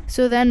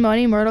 So then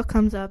Moaning Myrtle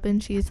comes up,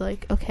 and she's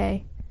like,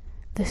 okay,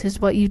 this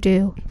is what you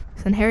do.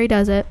 So then Harry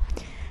does it.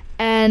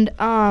 And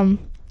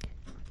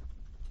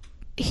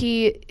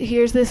he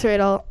hears this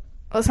riddle.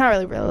 Well, it's not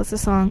really a riddle, it's a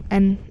song.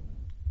 And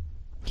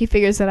he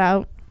figures it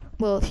out.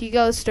 Well, he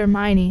goes to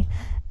Hermione,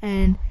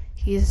 and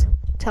he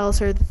tells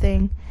her the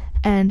thing,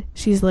 and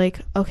she's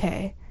like,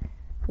 okay,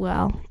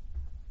 well,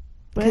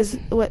 because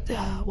what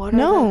are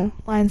the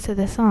lines to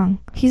this song?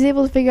 He's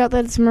able to figure out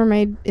that it's a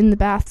mermaid in the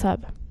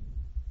bathtub.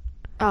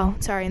 Oh,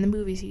 sorry, in the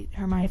movies,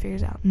 Hermione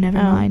figures out. Never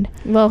mind.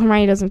 Well,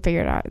 Hermione doesn't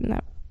figure it out in the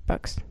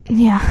books.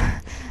 Yeah.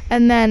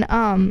 And then,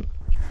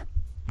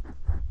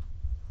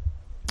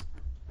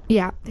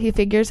 yeah, he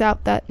figures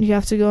out that you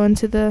have to go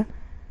into the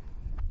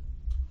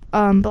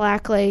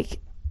Black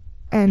Lake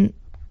and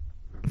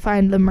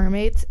find the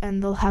mermaids,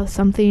 and they'll have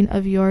something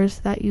of yours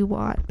that you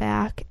want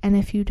back, and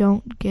if you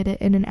don't get it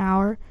in an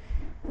hour,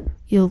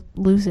 you'll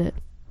lose it.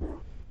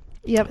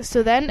 Yep.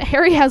 So then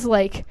Harry has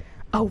like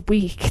a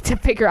week to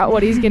figure out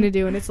what he's gonna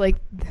do, and it's like,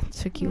 that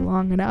took you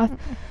long enough.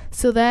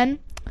 So then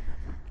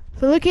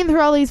we're looking through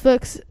all these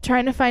books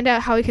trying to find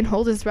out how he can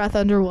hold his breath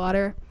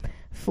underwater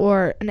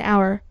for an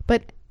hour,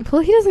 but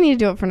well, he doesn't need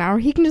to do it for an hour.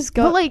 He can just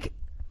go. But like,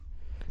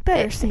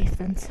 better safe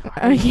than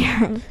sorry.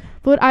 Yeah.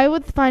 What I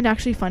would find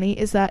actually funny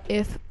is that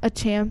if a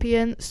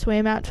champion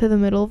swam out to the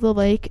middle of the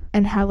lake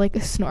and had like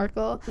a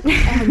snorkel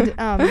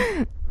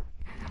and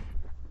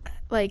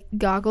like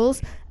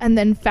goggles, and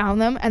then found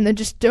them and then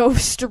just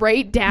dove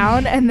straight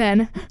down and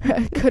then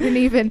couldn't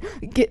even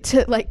get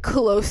to like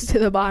close to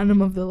the bottom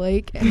of the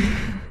lake. And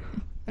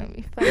that'd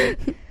be funny.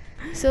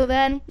 So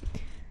then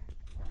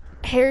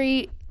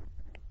Harry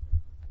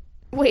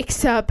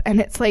wakes up and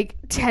it's like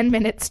 10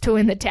 minutes to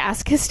when the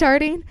task is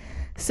starting.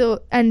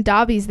 So, and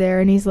Dobby's there,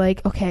 and he's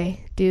like,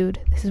 okay, dude,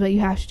 this is what you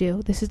have to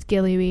do. This is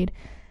gillyweed.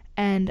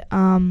 And,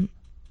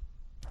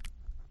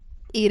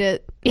 eat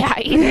it. Yeah,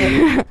 eat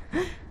it.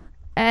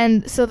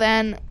 And so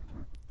then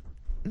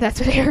that's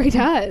what Harry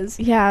does.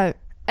 Yeah.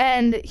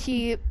 And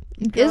he's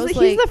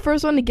the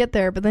first one to get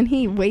there, but then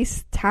he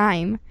wastes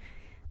time.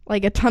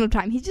 Like, a ton of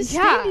time. He's just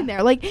standing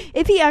there. Like,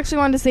 if he actually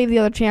wanted to save the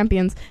other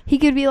champions, he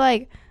could be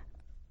like,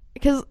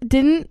 because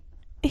didn't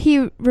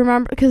he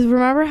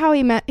remember how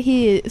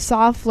he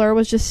saw Fleur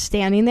was just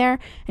standing there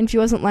and she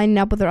wasn't lining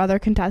up with her other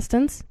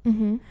contestants?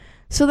 Mm-hmm.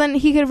 So then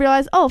he could have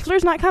realized, oh,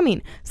 Fleur's not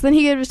coming. So then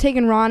he could have just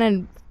taken Ron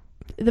and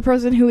the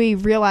person who he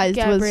realized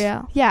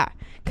Gabrielle. was... Yeah,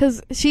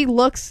 because she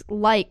looks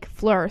like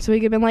Fleur. So he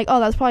could have been like, oh,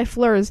 that's probably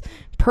Fleur's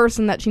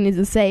person that she needs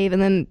to save.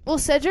 And then... Well,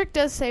 Cedric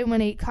does say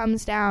when he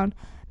comes down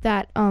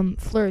that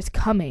Fleur is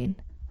coming.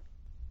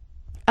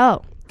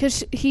 Oh.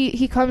 Because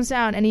he comes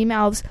down and he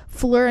mouths,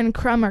 Fleur and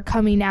Crumb are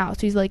coming out.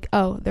 So he's like,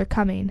 oh, they're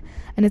coming.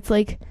 And it's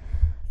like,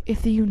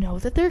 if you know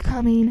that they're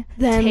coming,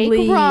 then take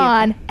leave.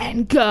 Ron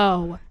and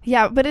go.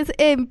 Yeah, but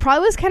it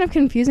probably was kind of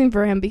confusing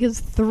for him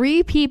because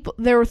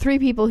there were 3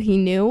 people he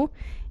knew,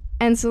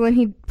 and so then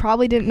he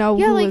probably didn't know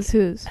who was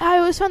whose. I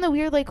always found that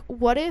weird. Like,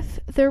 what if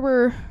there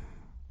were,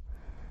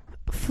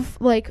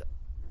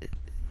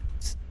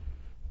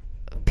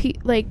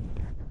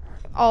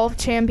 all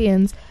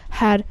champions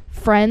had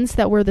friends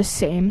that were the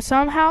same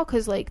somehow,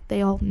 because like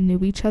they all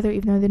knew each other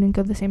even though they didn't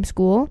go to the same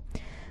school,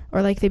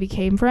 or like they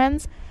became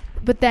friends.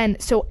 But then,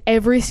 so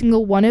every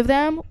single one of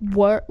them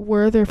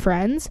were their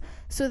friends.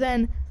 So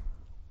then,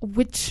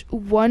 which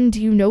one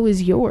do you know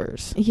is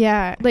yours?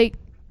 Yeah. Like,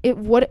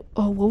 what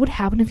would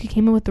happen if you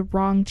came in with the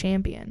wrong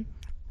champion?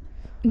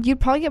 You'd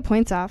probably get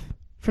points off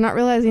for not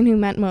realizing who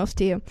meant most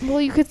to you.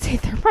 Well, you could say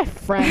they're my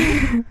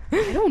friend.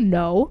 I don't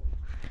know.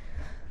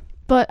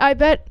 But I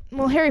bet,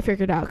 Harry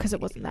figured it out because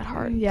it wasn't that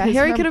hard. Yeah,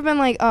 Harry could have been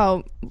like,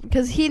 oh,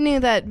 because he knew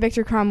that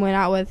Victor Crumb went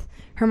out with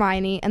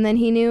Hermione, and then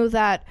he knew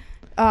that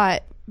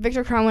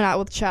Victor Crumb went out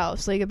with Cho,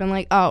 so he could have been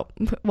like, oh,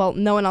 well,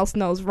 no one else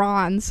knows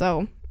Ron,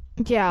 so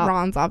yeah,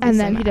 Ron's obviously and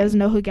then mad. He doesn't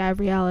know who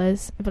Gabrielle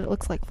is, but it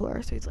looks like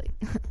Fleur, so he's like,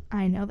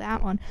 I know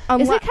that one.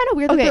 Is it kind of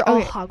weird that they're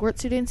all Hogwarts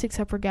students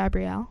except for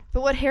Gabrielle?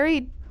 But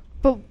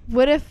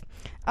what if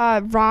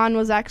Ron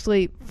was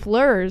actually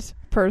Fleur's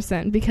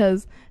person,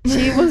 because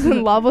she was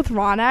in love with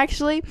Ron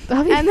actually,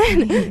 and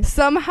then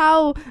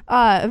somehow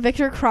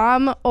Victor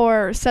Crumb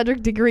or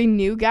Cedric Diggory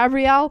knew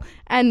Gabrielle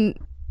and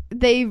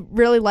they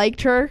really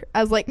liked her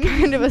as like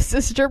kind of a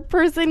sister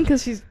person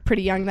because she's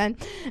pretty young then,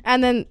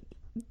 and then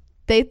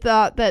they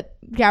thought that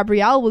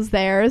Gabrielle was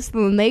theirs,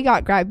 so then they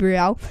got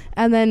Gabrielle,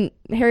 and then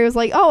Harry was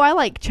like, oh, I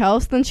like Cho,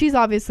 so then she's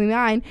obviously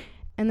mine,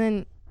 and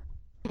then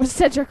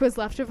Cedric was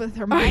left with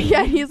Hermione.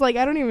 Yeah, he's like,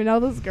 I don't even know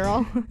this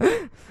girl.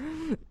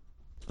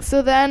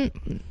 So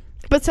then,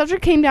 but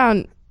Cedric came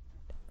down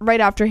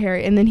right after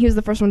Harry, and then he was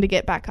the first one to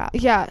get back up.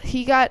 Yeah,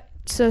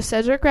 so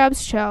Cedric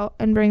grabs Cho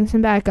and brings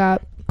him back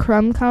up.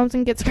 Crumb comes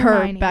and gets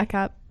Hermione. Her back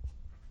up.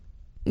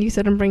 You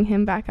said and bring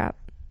him back up.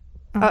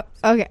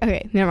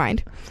 Okay, never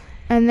mind.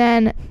 And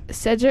then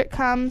Cedric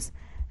comes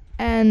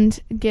and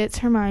gets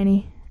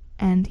Hermione,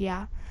 and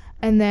yeah.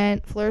 And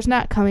then Fleur's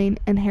not coming,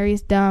 and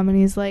Harry's dumb, and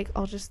he's like,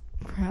 I'll just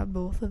grab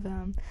both of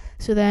them.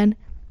 So then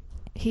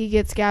he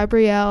gets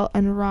Gabrielle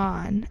and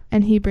Ron,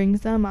 and he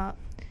brings them up.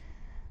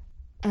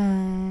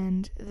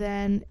 And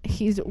then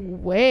he's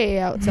way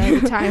outside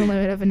the time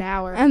limit of an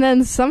hour. And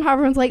then somehow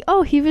everyone's like,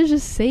 oh, he was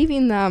just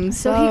saving them.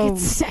 So he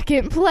gets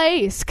second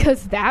place,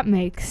 because that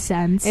makes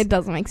sense. It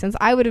doesn't make sense.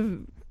 I would have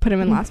put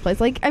him in last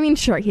place. Like, I mean,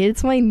 sure, he did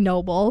something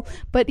noble,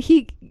 but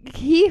he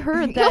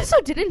heard that... He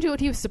also didn't do what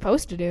he was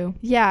supposed to do.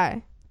 Yeah.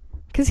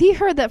 Because he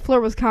heard that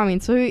Fleur was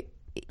coming, so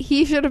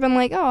he should have been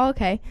like, oh,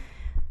 okay.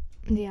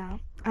 Yeah.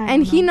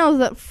 And he knows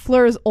that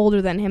Fleur is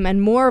older than him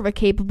and more of a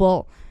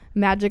capable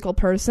magical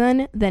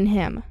person than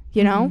him,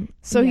 you know?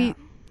 I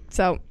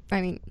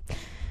mean...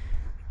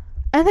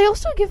 And they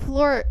also give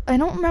Fleur, I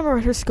don't remember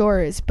what her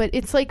score is, but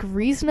it's like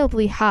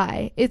reasonably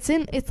high. It's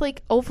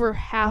like over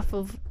half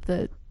of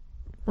the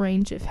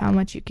range of how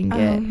much you can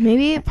get.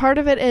 Maybe part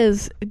of it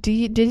is,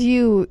 did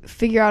you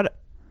figure out...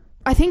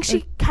 I think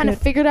she kind of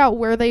figured out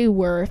where they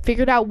were,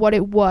 figured out what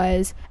it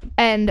was,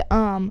 and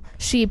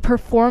she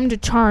performed a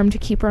charm to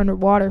keep her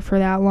underwater for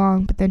that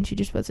long, but then she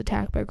just was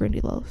attacked by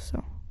Grindylow,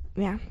 so...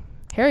 Yeah.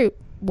 Harry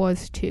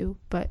was too,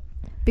 but...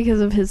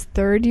 Because of his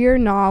third-year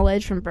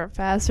knowledge from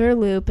Professor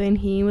Lupin,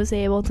 he was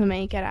able to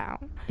make it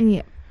out.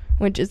 Yeah.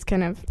 Which is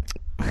kind of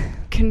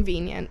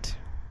convenient.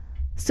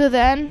 So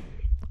then,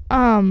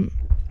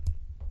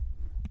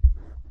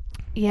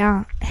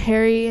 yeah,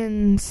 Harry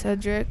and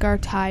Cedric are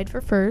tied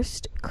for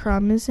first.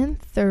 Crumb is in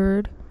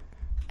third,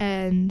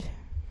 and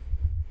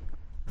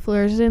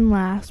Fleur's in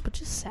last, which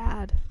is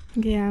sad.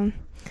 Yeah.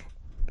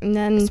 And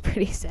then it's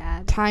pretty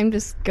sad. Time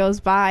just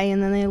goes by,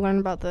 and then they learn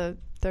about the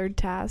third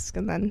task,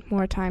 and then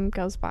more time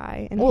goes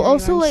by, and well,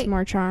 also like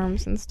more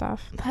charms and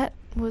stuff. That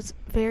was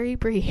very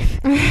brief.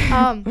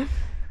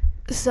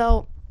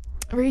 So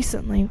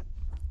recently,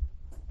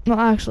 well,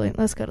 actually,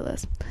 let's go to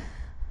this.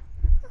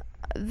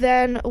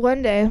 Then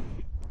one day,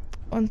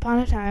 once upon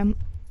a time,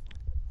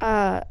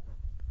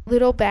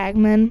 little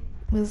Bagman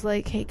was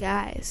like, "Hey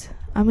guys,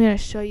 I'm gonna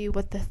show you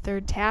what the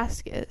third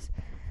task is."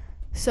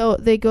 So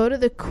they go to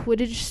the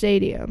Quidditch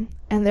stadium,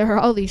 and there are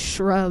all these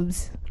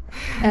shrubs.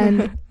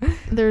 And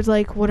there's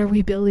like, what are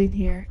we building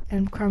here?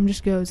 And Crumb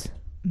just goes,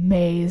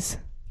 maze.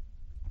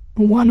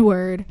 One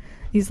word.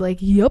 He's like,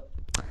 yup.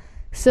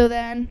 So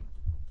then,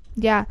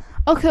 yeah.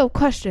 Okay,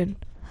 question.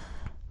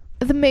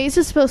 The maze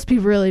is supposed to be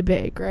really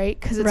big, right?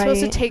 Because it's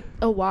supposed to take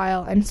a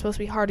while, and it's supposed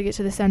to be hard to get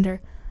to the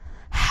center.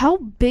 How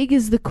big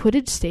is the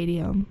Quidditch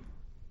stadium?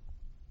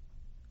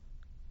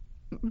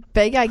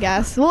 Big, I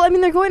guess. Well, I mean,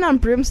 they're going on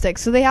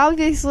broomsticks, so they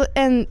obviously,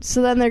 and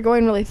so then they're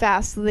going really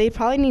fast, so they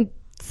probably need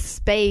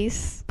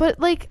space. But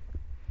like,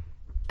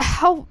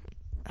 how,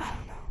 I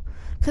don't know,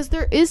 because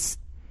there is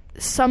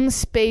some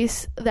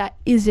space that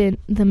isn't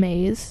the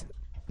maze,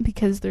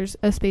 because there's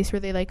a space where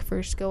they like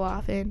first go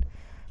off in.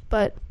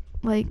 But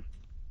like,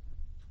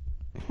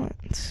 what?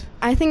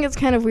 I think it's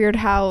kind of weird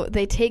how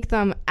they take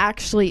them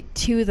actually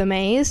to the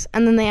maze,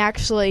 and then they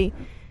actually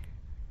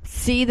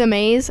see the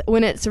maze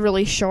when it's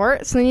really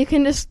short, so then you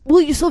can just...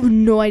 Well, you still have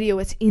no idea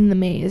what's in the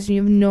maze.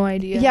 You have no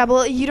idea. Yeah,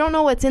 well, you don't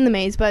know what's in the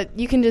maze, but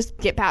you can just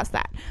get past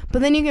that.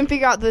 But then you can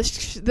figure out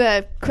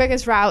the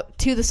quickest route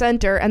to the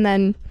center, and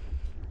then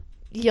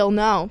you'll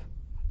know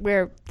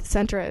where the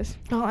center is.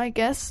 Well, I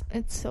guess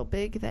it's so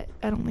big that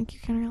I don't think you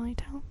can really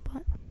tell.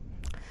 But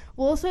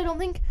well, also, I don't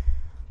think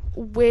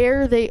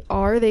where they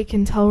are, they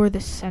can tell where the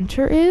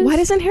center is. Why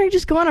doesn't Harry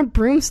just go on a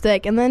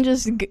broomstick and then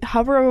just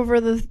hover over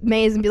the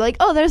maze and be like,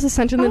 oh, there's the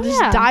center, and then just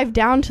dive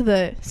down to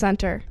the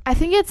center? I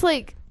think it's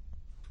like,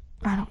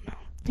 I don't know.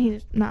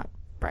 He's not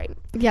bright.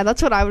 Yeah,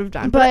 that's what I would have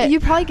done. But you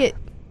probably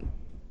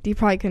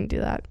couldn't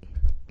do that.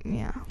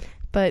 Yeah.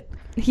 But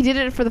he did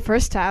it for the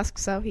first task,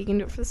 so he can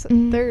do it for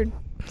the third.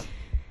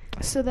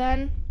 So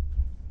then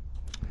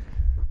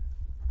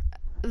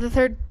the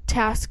third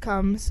task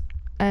comes,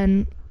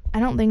 and I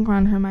don't think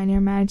Ron and Hermione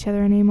are mad at each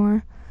other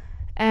anymore.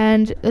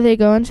 And they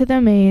go into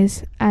the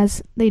maze,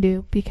 as they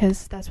do,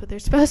 because that's what they're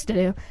supposed to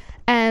do.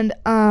 And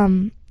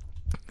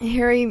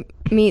Harry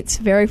meets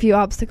very few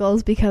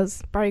obstacles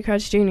because Barty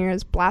Crouch Jr.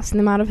 is blasting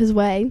them out of his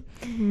way,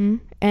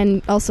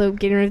 and also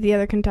getting rid of the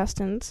other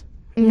contestants.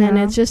 And then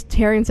it's just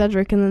Harry and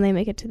Cedric, and then they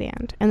make it to the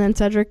end. And then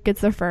Cedric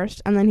gets there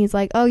first, and then he's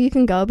like, oh, you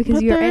can go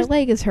because your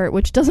leg is hurt,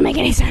 which doesn't make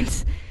any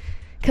sense.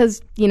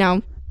 Because, you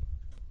know,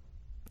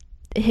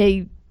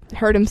 he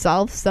hurt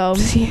himself, so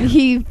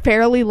he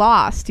fairly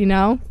lost, you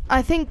know?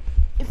 I think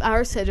if I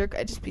were Cedric,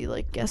 I'd just be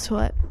like, guess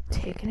what?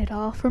 Taking it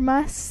all for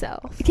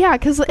myself. Yeah,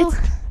 because it's...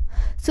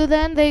 So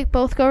then they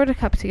both go over to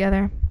Cup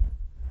together,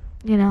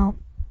 you know,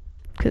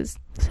 because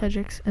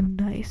Cedric's a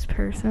nice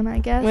person, I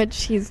guess.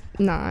 Which he's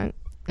not.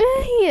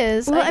 He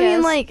is. Well, I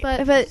mean, like,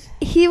 but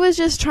he was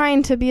just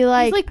trying to be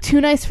like... He's, like, too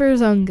nice for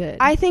his own good.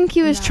 I think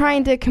he was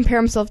trying to compare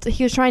himself to...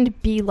 He was trying to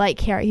be like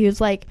Harry. He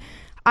was like,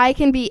 I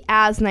can be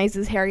as nice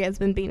as Harry has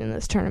been being in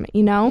this tournament,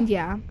 you know?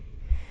 Yeah.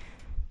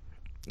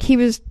 He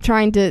was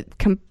trying to,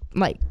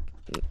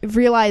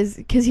 realize...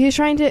 Because he was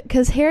trying to...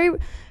 Because Harry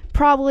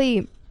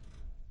probably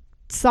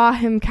saw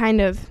him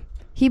kind of...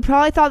 He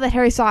probably thought that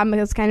Harry saw him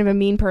as kind of a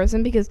mean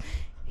person because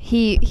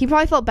he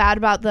probably felt bad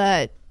about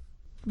the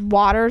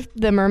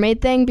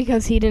mermaid thing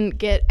because he didn't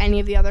get any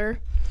of the other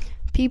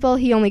people.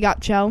 He only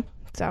got Cho,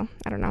 so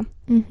I don't know.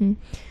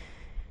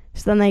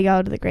 So then they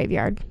go to the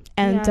graveyard,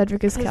 and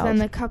Cedric is killed. Then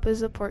the Cup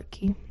is a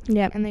Portkey.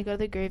 Yep. And they go to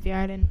the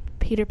graveyard, and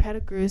Peter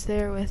Pettigrew's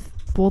there with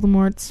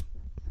Voldemort's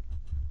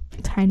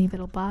tiny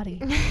little body,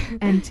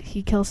 and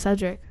he kills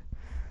Cedric.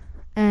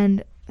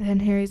 And then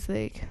Harry's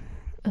like,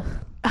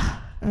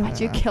 why'd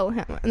you kill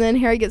him? And then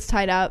Harry gets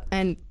tied up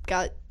and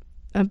got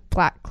a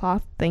black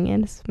cloth thing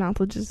in his mouth,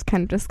 which is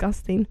kind of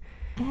disgusting.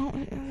 Well,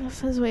 that's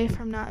his way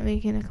from not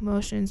making a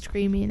commotion and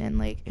screaming and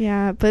like...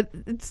 Yeah, but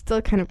it's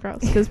still kind of gross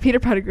because Peter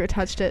Pettigrew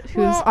touched it,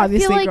 who's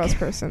obviously a gross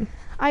person.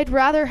 I'd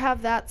rather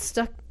have that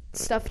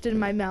stuffed in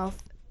my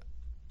mouth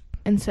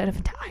instead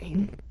of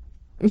dying.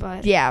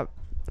 But yeah.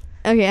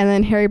 Okay, and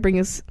then Harry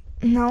brings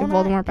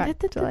Voldemort back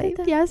to life.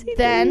 Yes, he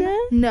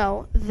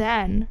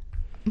Then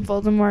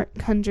Voldemort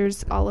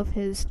conjures all of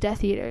his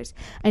Death Eaters,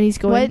 and he's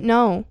going... What?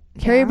 No.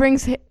 Yeah. Harry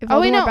brings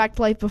Voldemort back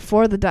to life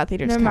before the Death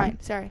Eaters come. Never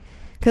mind. Sorry.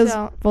 Because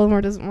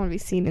Voldemort doesn't want to be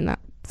seen in that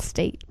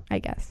state, I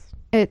guess.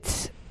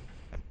 It's...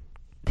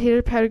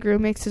 Peter Pettigrew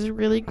makes his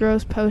really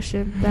gross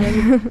potion.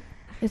 That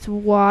it's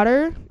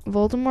water,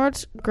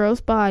 Voldemort's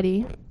gross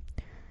body,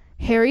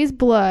 Harry's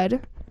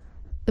blood,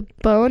 the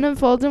bone of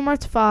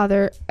Voldemort's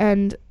father,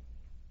 and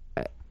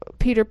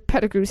Peter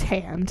Pettigrew's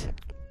hand.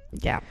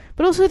 Yeah.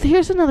 But also,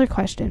 here's another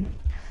question.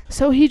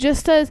 So he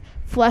just says,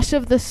 flesh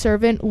of the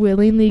servant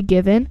willingly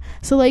given.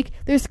 So, like,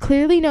 there's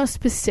clearly no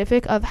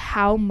specific of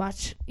how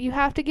much you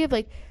have to give.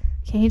 Like,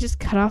 can't he just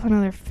cut off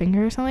another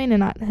finger or something and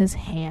not his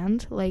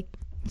hand? Like,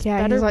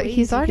 yeah,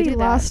 he's already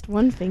lost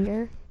one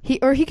finger. He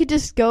could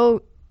just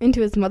go into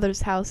his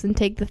mother's house and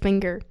take the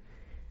finger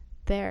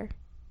there.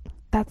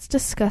 That's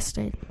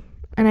disgusting.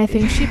 And I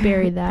think she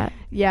buried that.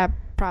 Yeah,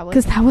 probably.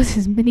 Because that was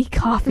his mini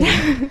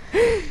coffin.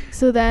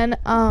 So then,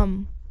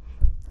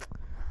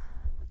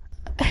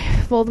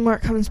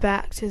 Voldemort comes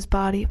back to his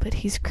body, but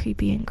he's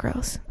creepy and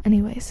gross.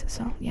 Anyways,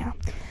 so, yeah.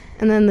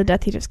 And then the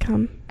Death Eaters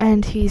come.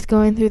 And he's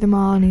going through them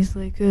all, and he's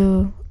like,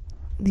 oh,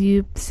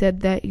 you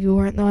said that you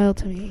weren't loyal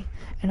to me,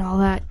 and all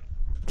that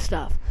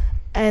stuff.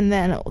 And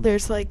then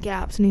there's, like,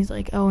 gaps, and he's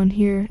like, oh, and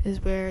here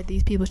is where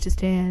these people should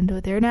stand,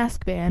 or they're in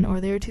Azkaban, or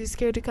they're too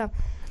scared to come.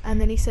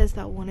 And then he says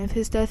that one of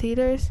his Death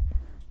Eaters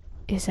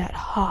is at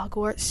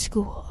Hogwarts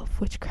School of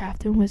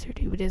Witchcraft and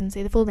Wizardry. He doesn't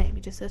say the full name,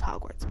 he just says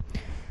Hogwarts.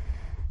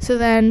 So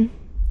then...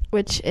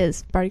 Which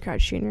is Barty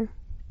Crouch Jr.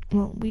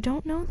 Well, we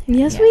don't know that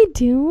Yes, yet. we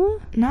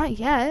do. Not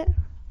yet.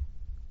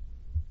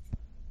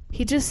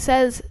 He just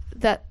says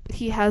that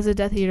he has a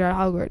Death Eater at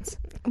Hogwarts.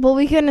 Well,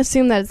 we can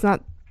assume that it's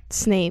not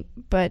Snape,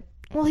 but...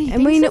 Well, he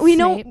and thinks we it's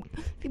know, Snape.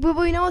 but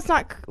we know it's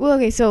not... Well,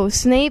 okay, so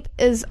Snape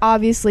is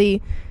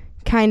obviously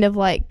kind of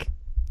like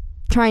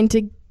trying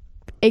to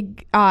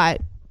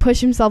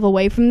push himself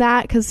away from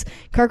that, because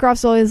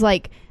Karkaroff's always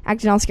like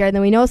acting all scared.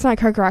 Then we know it's not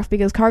Karkaroff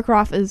because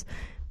Karkaroff is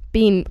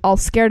being all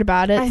scared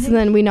about it. So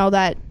then we know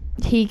that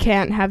he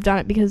can't have done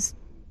it because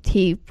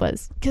he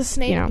was, because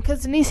Snape.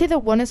 Because didn't he say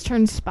that one has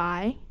turned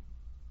spy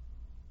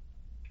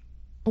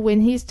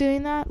when he's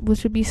doing that,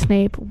 which would be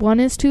Snape? One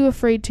is too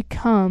afraid to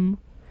come,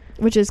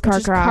 which is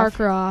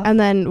Karkaroff, and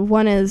then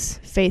one is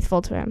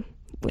faithful to him,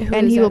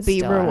 and he will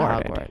be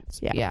rewarded.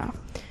 Yeah.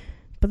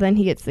 But then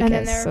he gets the and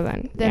kiss.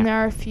 Then there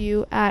are a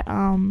few at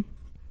in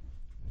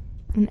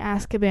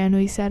Azkaban who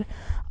he said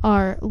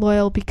are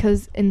loyal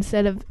because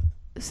instead of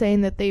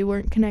saying that they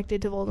weren't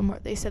connected to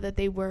Voldemort, they said that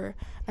they were,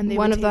 and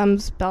one of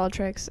them's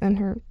Bellatrix and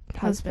her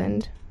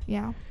husband.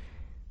 Yeah.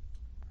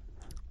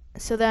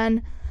 So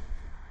then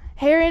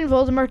Harry and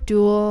Voldemort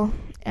duel,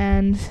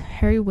 and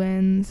Harry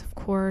wins, of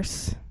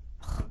course,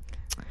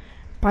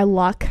 by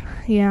luck.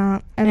 Yeah,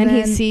 and then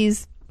he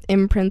sees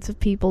imprints of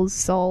people's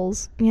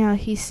souls. Yeah,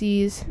 he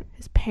sees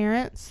his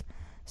parents,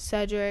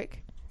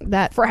 Cedric,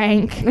 that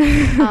Frank.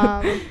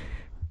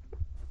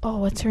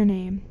 What's her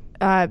name?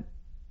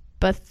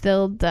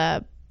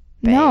 Bathilda.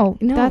 No,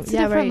 that's a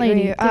different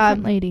lady.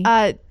 Different lady.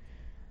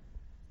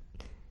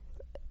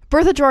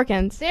 Bertha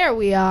Jorkins. There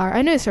we are.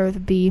 I knew it started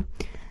with a B.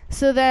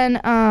 So then,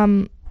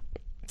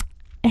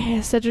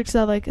 Cedric's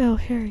all like, "Oh,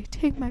 Harry,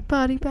 take my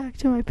body back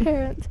to my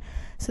parents."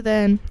 So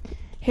then,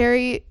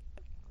 Harry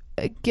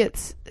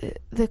gets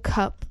the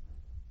cup,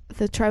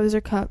 the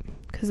Triwizard Cup,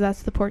 because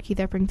that's the portkey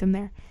that brings him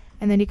there.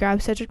 And then he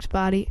grabs Cedric's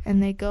body,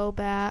 and they go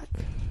back,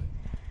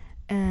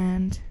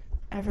 and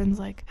everyone's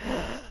like,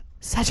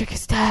 "Cedric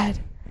is dead."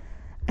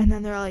 And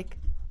then they're like,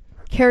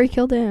 Harry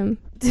killed him.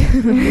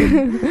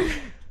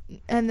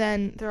 And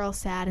then they're all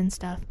sad and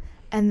stuff.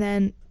 And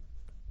then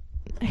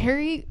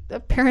Harry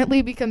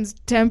apparently becomes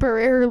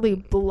temporarily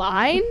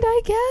blind,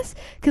 I guess.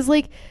 Because,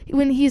 like,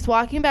 when he's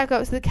walking back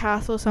up to the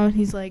castle,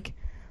 he's like,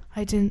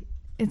 it's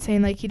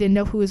saying, like, he didn't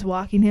know who was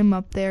walking him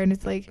up there. And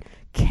it's like,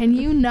 can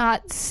you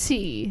not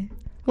see?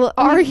 Well,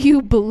 are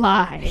you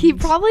blind? He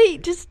probably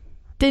just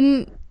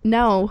didn't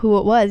know who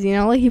it was, you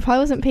know? Like, he probably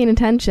wasn't paying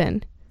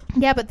attention.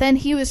 Yeah, but then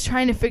he was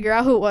trying to figure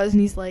out who it was, and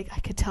he's like, I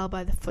could tell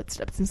by the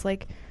footsteps. And it's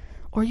like,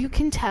 or you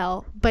can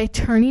tell by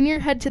turning your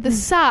head to the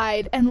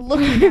side and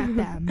looking at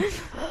them.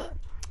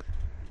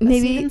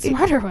 Maybe even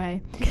smarter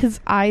way. His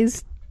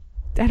eyes,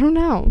 I don't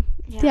know.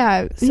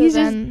 Yeah, so he's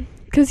then,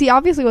 because he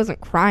obviously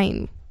wasn't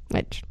crying,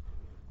 which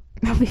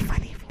that would be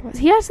funny if he was.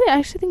 He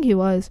actually think he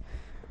was.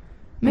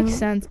 Makes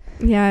sense.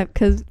 Yeah,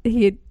 because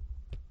he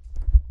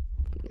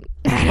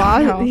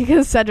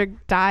because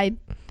Cedric died.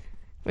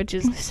 Which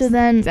is so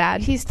then sad.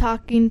 He's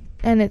talking,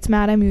 and it's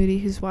Mad-Eye Moody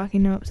who's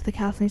walking up to the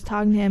castle, and he's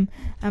talking to him,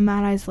 and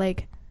Mad-Eye's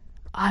like,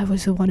 I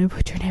was the one who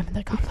put your name in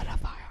the Goblet of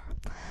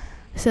Fire.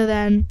 So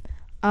then,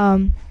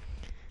 and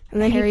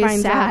then Harry's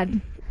finds sad.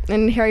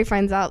 And Harry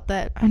finds out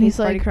that and he's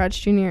Barty Crouch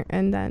Jr.,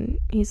 and then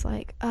he's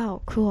like,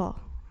 oh, cool.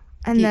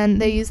 And then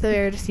they use the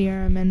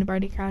Veritaserum, and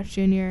Barty Crouch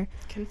Jr.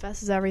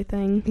 confesses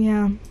everything.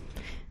 Yeah.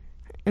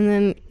 And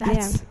then,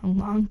 that's a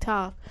long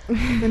talk.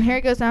 Then Harry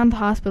goes down to the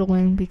hospital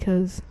wing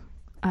because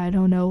I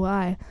don't know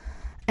why.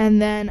 And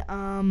then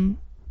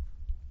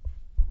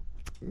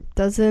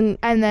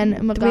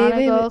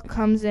McGonagall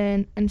comes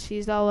in, and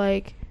she's all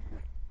like,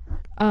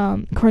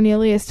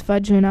 Cornelius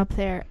Fudge went up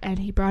there and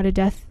he brought a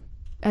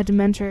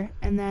Dementor,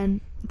 and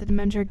then the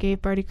Dementor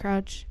gave Barty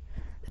Crouch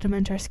the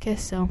Dementor's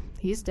kiss, so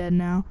he's dead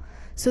now.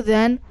 So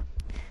then,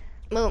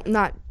 well,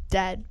 not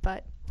dead,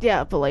 but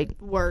yeah, but like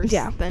worse.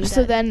 Yeah. Than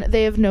so dead. Then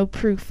they have no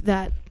proof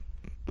that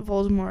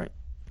Voldemort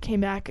came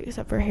back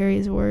except for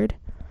Harry's word.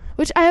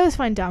 Which I always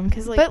find dumb,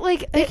 because, like, but,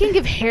 like, they can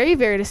give Harry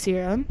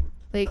Veritaserum.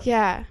 Like,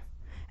 yeah.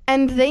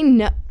 And they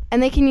know,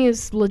 and they can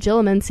use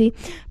Legilimency,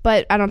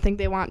 but I don't think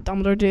they want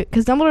Dumbledore to,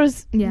 because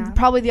Dumbledore's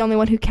probably the only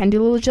one who can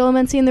do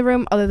Legilimency in the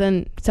room, other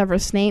than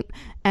Severus Snape,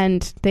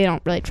 and they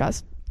don't really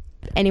trust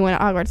anyone at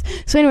Hogwarts.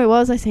 So anyway, what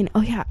was I saying?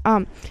 Oh, yeah.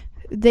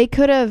 They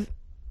could have,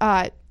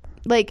 I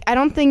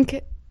don't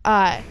think,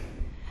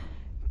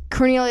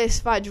 Cornelius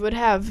Fudge would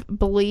have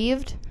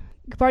believed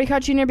Barty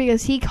Crouch Jr.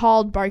 because he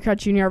called Barty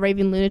Crouch Jr. a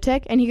raving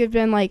lunatic, and he could have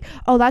been like,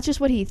 oh, that's just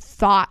what he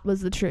thought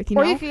was the truth, you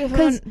know? Or you could have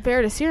done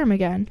Veritaserum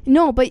again.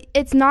 No, but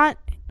it's not.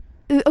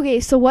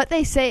 Okay, so what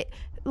they say,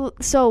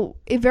 so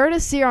if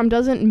Veritaserum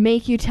doesn't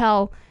make you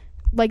tell,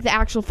 like, the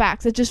actual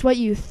facts, it's just what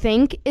you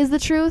think is the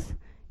truth,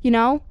 you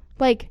know?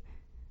 Like,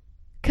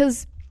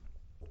 because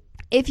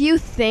if you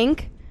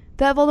think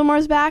that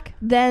Voldemort's back,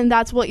 then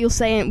that's what you'll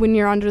say when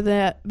you're under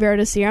the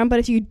Veritaserum, but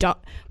if you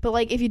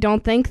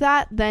don't think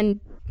that, then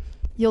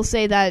you'll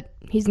say that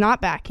he's not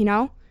back, you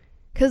know?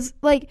 Because,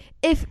 like,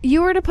 if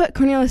you were to put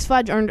Cornelius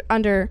Fudge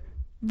under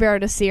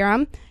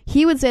Veritaserum,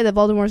 he would say that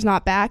Voldemort's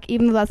not back,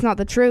 even though that's not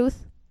the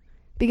truth.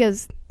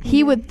 Because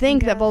he would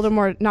think that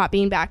Voldemort not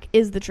being back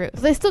is the truth.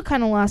 They still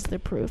kind of lost their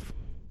proof.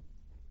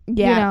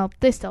 Yeah. You know,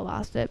 they still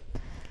lost it.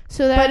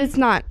 So then, but it's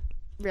not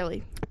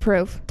really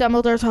proof.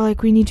 Dumbledore's all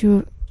like, we need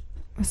to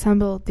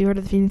assemble the Order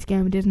of the Phoenix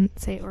again. He didn't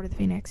say Order of the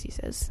Phoenix. He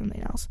says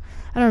something else.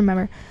 I don't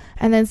remember.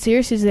 And then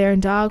Sirius is there in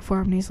dog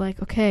form, and he's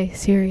like, okay,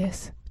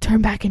 Sirius,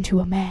 turn back into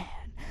a man.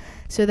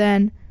 So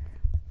then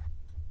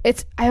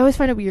I always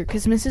find it weird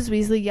because Mrs.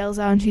 Weasley yells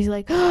out and she's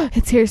like, oh,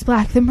 it's Sirius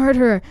Black, the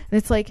murderer. And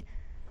it's like,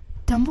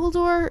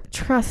 Dumbledore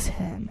trusts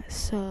him.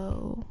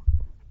 So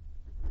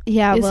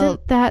yeah,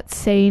 isn't that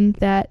saying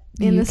that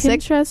in you the can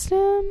trust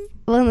him?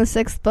 Well, in the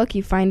 6th book,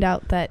 you find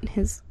out that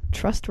his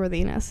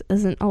trustworthiness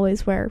isn't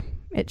always where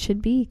it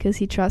should be because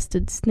he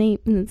trusted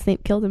Snape and then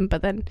Snape killed him.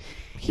 But then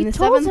He in the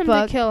told 7th him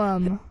book, to kill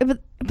him. But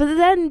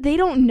then they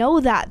don't know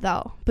that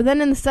though. But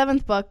then in the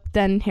 7th book,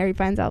 then Harry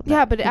finds out.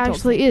 Yeah, but it he told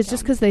actually Snape is. to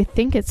Just kill because they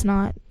think it's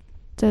not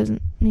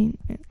doesn't mean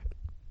it. him.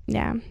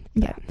 Yeah.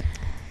 Yeah.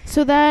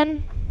 So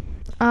then,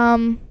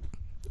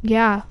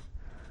 yeah.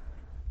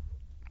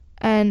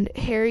 And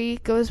Harry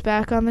goes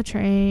back on the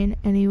train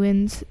and he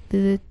wins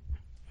the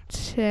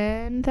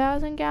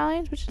 10,000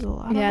 galleons, which is a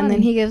lot of money. And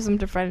then he gives them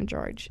to Fred and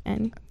George,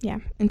 and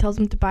tells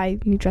them to buy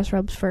new dress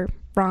robes for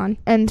Ron.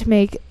 And to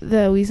make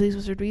the Weasleys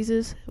Wizard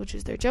Wheezes, which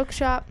is their joke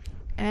shop.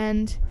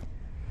 And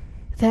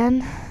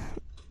then,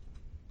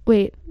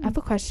 wait, I have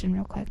a question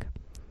real quick.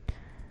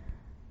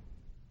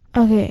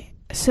 Okay,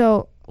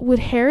 so would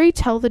Harry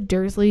tell the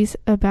Dursleys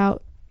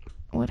about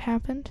what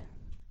happened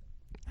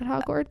at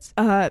Hogwarts?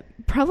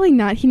 Probably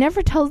not. He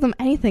never tells them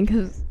anything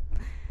because,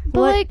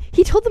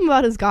 he told them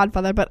about his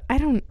godfather, but I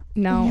don't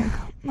know.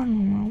 Yeah, I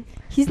don't know.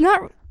 He's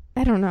not.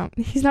 I don't know.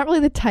 He's not really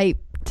the type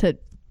to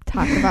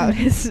talk about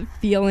his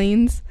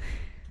feelings.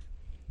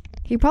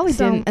 He probably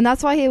didn't, and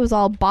that's why he was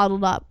all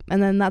bottled up,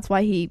 and then that's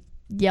why he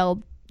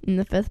yelled in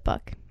the 5th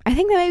book. I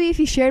think that maybe if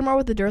he shared more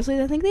with the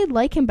Dursleys, I think they'd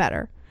like him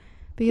better.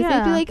 Because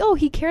they'd be like, oh,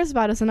 he cares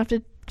about us enough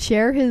to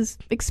share his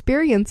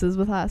experiences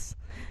with us.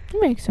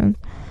 That makes sense.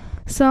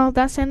 So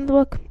that's the end of the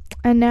book.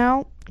 And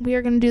now we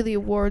are going to do the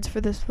awards for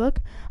this book.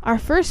 Our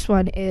first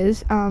one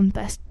is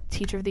Best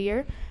Teacher of the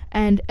Year.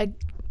 And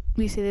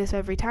we say this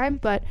every time,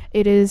 but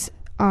it is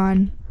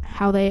on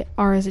how they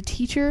are as a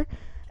teacher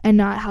and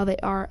not how they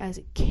are as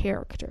a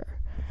character.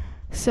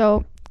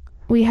 So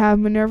we have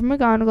Minerva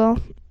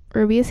McGonagall,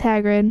 Rubeus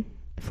Hagrid,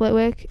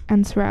 Flitwick,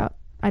 and Sprout.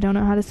 I don't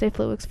know how to say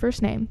Flitwick's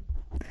first name.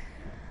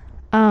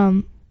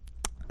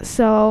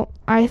 So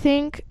I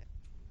think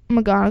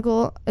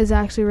McGonagall is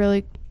actually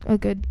really a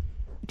good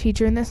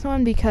teacher in this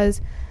one because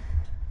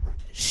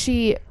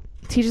she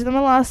teaches them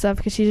a lot of stuff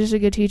because she's just a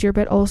good teacher,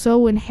 but also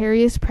when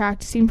Harry is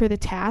practicing for the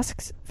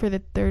tasks, for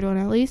the 3rd one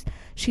at least,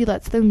 she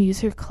lets them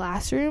use her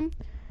classroom.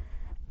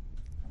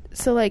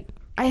 So,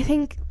 I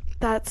think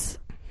that's...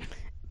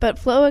 But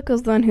Flitwick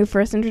was the one who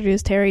first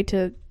introduced Harry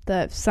to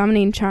the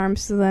summoning charm,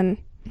 so then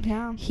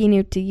he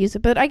knew to use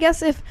it. But I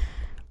guess if...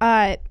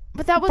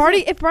 But that was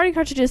if Barty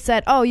Crouch had just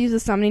said, "Oh, use the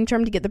summoning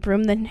charm to get the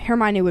broom," then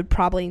Hermione would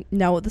probably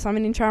know what the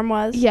summoning charm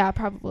was. Yeah,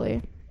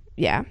 probably.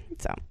 Yeah,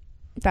 so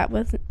that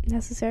wasn't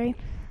necessary.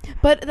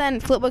 But then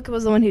Flitwick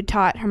was the one who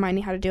taught Hermione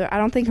how to do it. I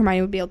don't think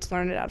Hermione would be able to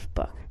learn it out of a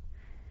book.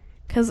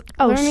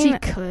 She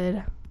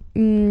could.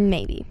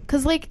 Maybe.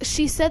 Because,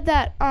 she said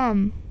that,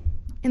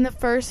 in the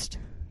first...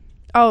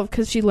 Oh,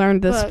 because she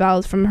learned the book.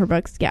 spells from her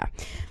books. Yeah.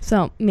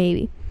 So,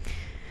 maybe.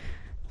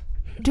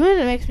 Doing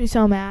it makes me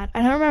so mad. I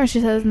don't remember what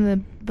she says in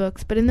the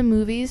books, but in the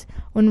movies,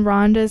 when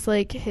Ron does,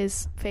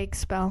 his fake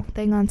spell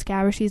thing on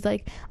Scabbers, she's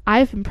like,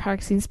 I've been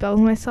practicing spells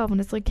myself, and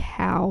it's like,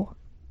 how?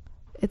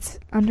 It's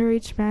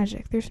underage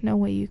magic. There's no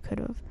way you could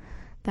have.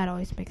 That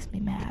always makes me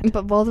mad.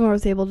 But Voldemort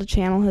was able to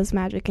channel his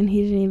magic, and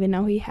he didn't even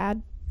know he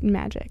had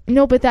magic.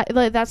 No, but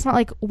that's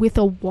not, with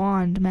a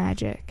wand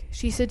magic.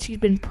 She said she'd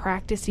been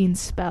practicing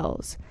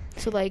spells.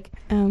 So,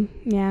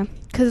 yeah.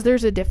 Because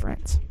there's a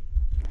difference.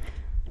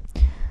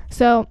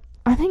 So...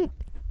 I think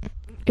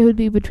it would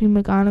be between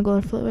McGonagall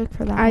or Flitwick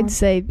for that one. I'd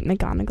say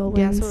McGonagall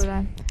wins. Yeah, so would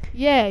I.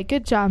 Yay,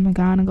 good job,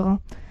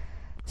 McGonagall.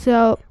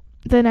 So,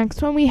 the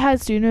next one we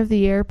had Student of the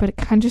Year, but it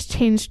kind of just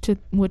changed to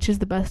which is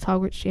the best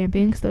Hogwarts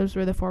champion, because those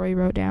were the 4 we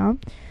wrote down.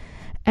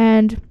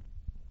 And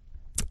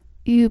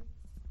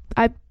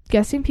I'm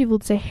guessing people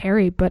would say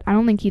Harry, but I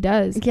don't think he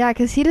does. Yeah,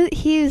 because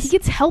he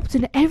gets helped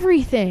in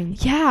everything.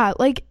 Yeah,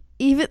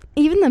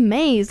 even the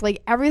maze,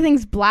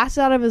 everything's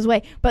blasted out of his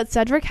way. But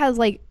Cedric has,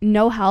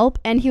 no help,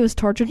 and he was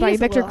tortured by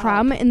Victor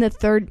Crumb in the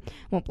 3rd,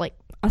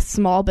 a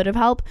small bit of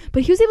help.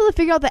 But he was able to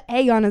figure out the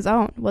egg on his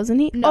own,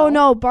 wasn't he? No. Oh,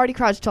 no, Barty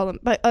Crouch told him.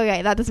 But,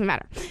 okay, that doesn't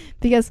matter.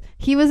 Because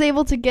he was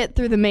able to get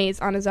through the maze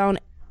on his own,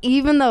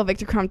 even though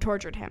Victor Crumb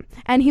tortured him.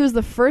 And he was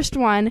the first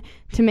one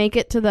to make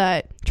it to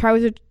the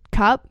Triwizard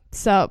Cup,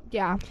 so...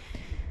 Yeah.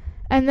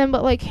 And then,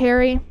 but,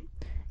 Harry...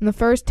 In the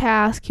first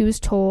task, he was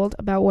told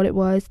about what it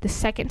was. The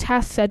second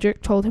task,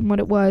 Cedric told him what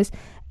it was.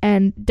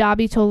 And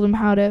Dobby told him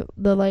how to,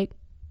 the,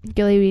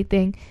 Gillyweed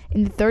thing.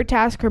 In the third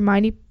task,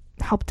 Hermione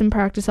helped him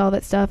practice all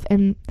that stuff.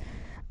 And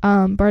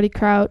Barty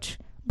Crouch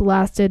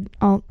blasted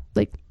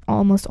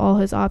almost all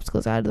his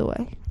obstacles out of the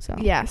way. So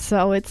yeah,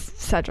 so it's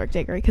Cedric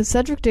Diggory. Because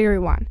Cedric Diggory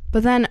won.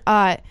 But then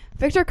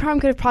Victor Crumb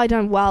could have probably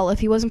done well if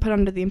he wasn't put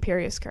under the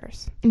Imperius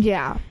Curse.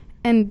 Yeah.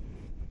 And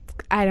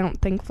I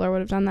don't think Fleur would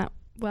have done that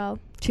well.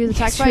 She was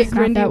attacked by She's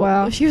not that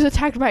well. She was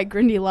attacked by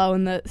Grindylow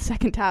in the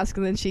second task,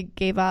 and then she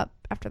gave up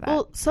after that.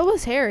 Well, so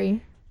was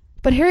Harry.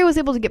 But Harry was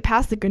able to get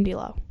past the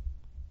Grindylow.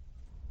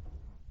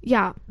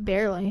 Yeah,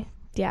 barely.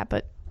 Yeah,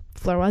 but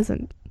Fleur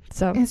wasn't.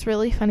 So It's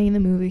really funny in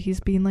the movie. He's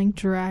being like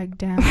dragged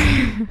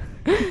down.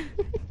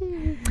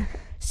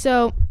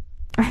 So,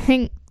 I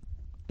think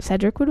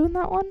Cedric would win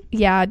that one.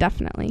 yeah,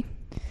 definitely.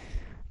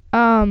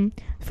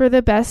 For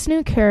the best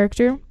new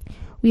character,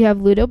 we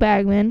have Ludo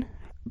Bagman,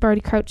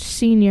 Barty Crouch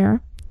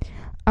Sr.,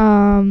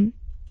 Igor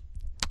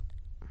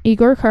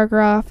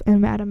Karkaroff,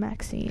 and Madame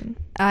Maxine.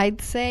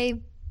 I'd say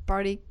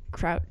Barty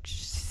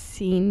Crouch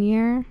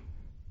Sr.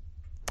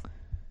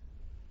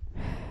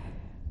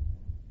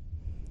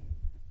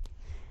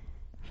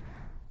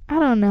 I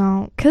don't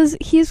know. Because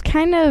he's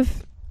kind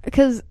of...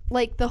 Because,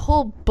 like, the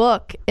whole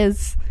book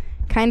is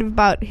kind of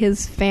about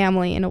his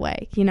family in a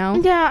way, you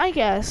know? Yeah, I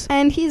guess.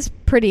 And he's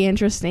pretty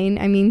interesting.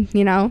 I mean,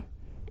 you know.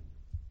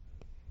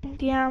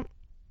 Yeah.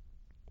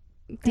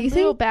 Do you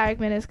Ludo think...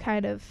 Bagman is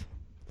kind of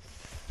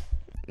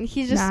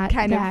He's just not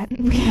kind that of...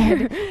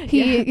 weird.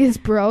 He Yeah. is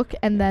broke,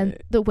 and then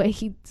the way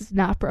he's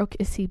not broke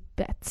is he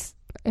bets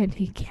and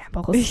he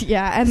gambles.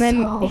 Yeah, and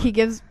then So- he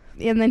gives...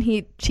 And then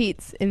he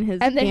cheats in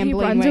his And then he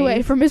gambling runs ways.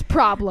 away from his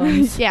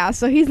problems. Yeah,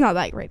 so he's not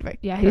that great of a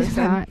Yeah, he's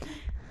person. not.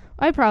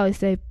 I'd probably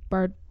say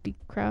Barty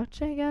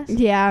Crouch, I guess.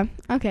 Yeah,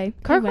 okay. he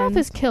Karkaroff wins.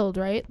 is killed,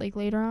 right? Like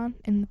later on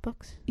in the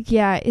books.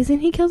 Yeah, isn't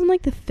he killed in,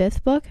 like, the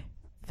 5th book?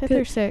 5th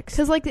or 6th.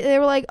 Because, like, they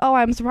were like, oh,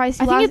 I'm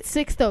surprised he I think lasted...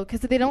 it's 6th, though, because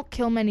they don't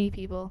kill many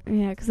people.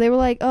 Yeah, because they were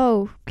like,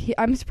 oh,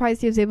 I'm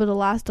surprised he was able to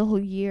last a whole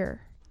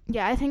year.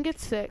 Yeah, I think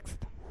it's 6th.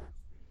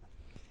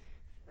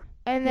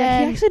 And Yeah,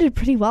 then... he actually did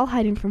pretty well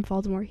hiding from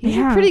Voldemort. He's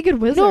Yeah. a pretty good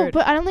wizard. No,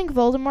 but I don't think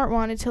Voldemort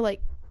wanted to, like,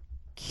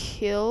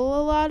 kill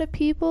a lot of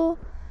people,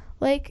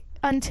 like,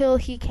 until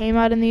he came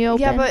out in the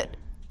open. Yeah, but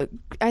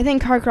I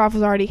think Karkaroff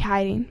was already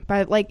hiding.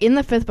 But, like, in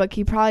the 5th book,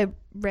 he probably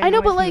ran I know,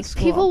 away but, from like, the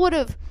school. people would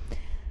have...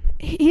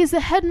 He's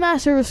the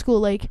headmaster of a school,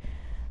 like...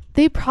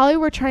 They probably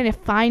were trying to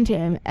find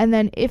him, and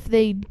then if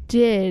they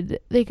did,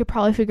 they could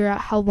probably figure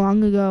out how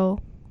long ago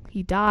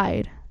he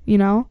died, you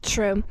know?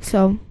 True.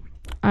 So,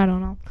 I don't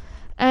know.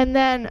 And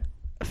then,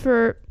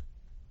 for...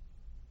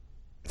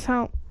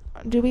 So,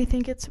 do we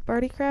think it's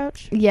Barty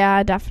Crouch?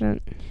 Yeah,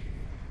 definite.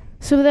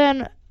 So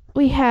then,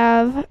 we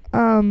have,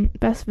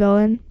 Best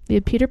Villain. We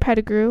have Peter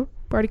Pettigrew,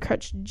 Barty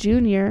Crouch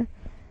Jr.,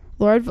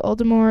 Lord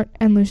Voldemort,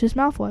 and Lucius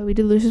Malfoy. We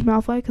did Lucius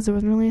Malfoy because there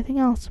wasn't really anything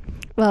else.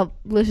 Well,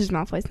 Lucius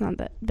Malfoy's not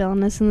that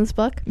villainous in this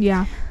book.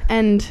 Yeah.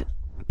 And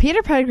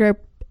Peter Pettigrew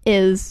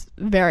is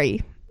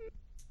very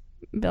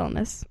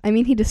villainous. I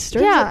mean, he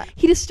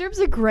disturbs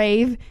a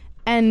grave,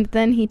 and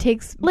then he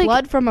takes Like-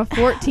 blood from a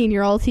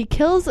 14-year-old. He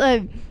kills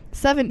a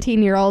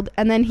 17-year-old,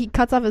 and then he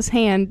cuts off his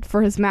hand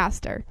for his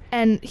master.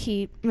 And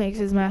he makes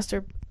his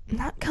master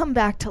not come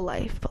back to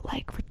life, but,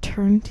 like,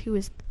 return to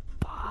his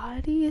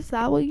body? Is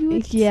that what you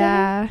would say?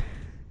 Yeah,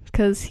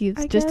 because he's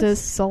I just a guess.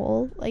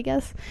 soul, I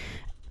guess.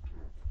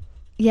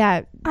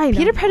 Yeah, I know.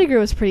 Peter Pettigrew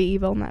was pretty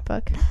evil in that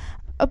book.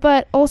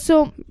 But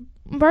also,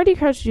 Barty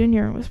Crouch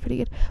Jr. was pretty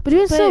good. But it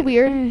was so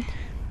weird.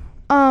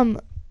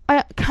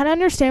 I kind of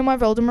understand why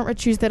Voldemort would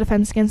choose the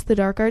Defense Against the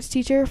Dark Arts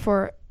teacher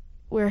for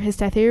where his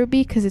death area would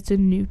be, because it's a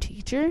new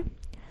teacher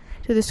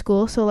to the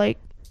school. So, like,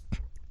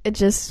 It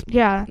just...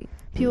 yeah,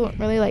 people don't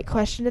really, like,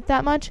 question it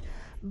that much.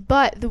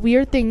 But the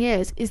weird thing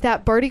is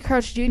that Barty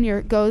Crouch Jr.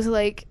 goes,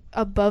 like,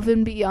 above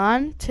and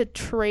beyond to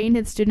train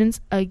his students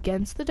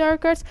against the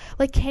dark arts.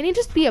 Like, can't he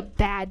just be a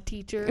bad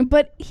teacher?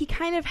 But he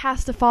kind of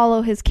has to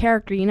follow his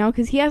character, you know,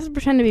 because he has to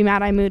pretend to be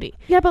Mad-Eye Moody.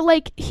 Yeah, but,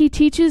 like, he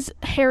teaches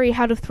Harry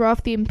how to throw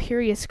off the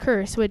Imperious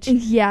Curse, which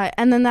Yeah,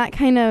 and then that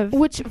kind of...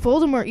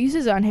 Voldemort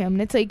uses on him.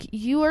 And it's like,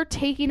 you are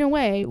taking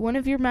away one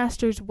of your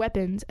master's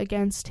weapons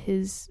against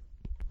his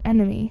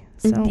enemy.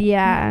 So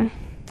Yeah.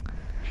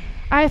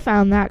 I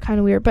found that kind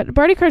of weird. But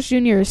Barty Crouch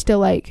Jr. is still,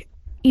 like,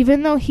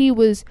 even though he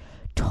was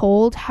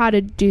told how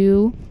to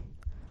do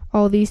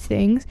all these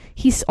things,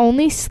 he's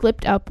only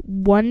slipped up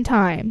one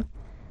time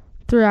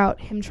throughout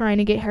him trying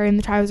to get Harry in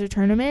the Triwizard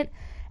Tournament,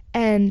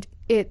 and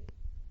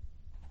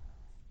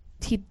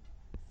he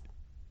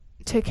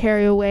took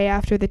Harry away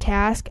after the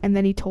task, and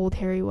then he told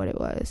Harry what it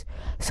was.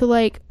 So,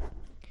 like,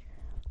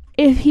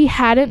 if he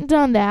hadn't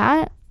done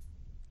that,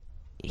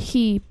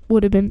 he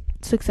would have been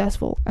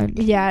successful. And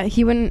Yeah,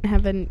 he wouldn't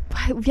have been...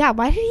 Yeah,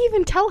 why did he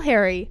even tell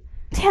Harry?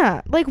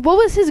 yeah, like, what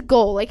was his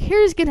goal? Like,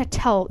 Harry's gonna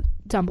tell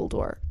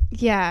Dumbledore.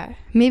 Yeah,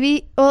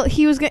 maybe... Well,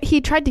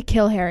 he tried to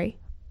kill Harry.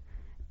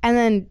 And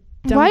then...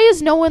 Why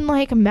is no one,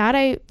 like,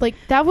 mad?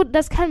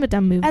 That's kind of a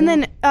dumb move. And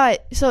though.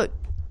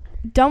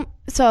 then,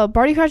 so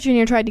Barty Crouch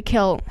Jr. tried to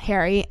kill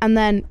Harry, and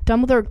then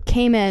Dumbledore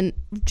came in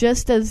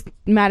just as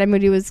Mad-Eye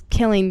Moody was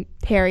killing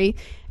Harry,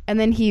 and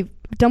then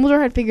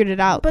Dumbledore had figured it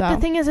out, But though.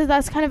 the thing is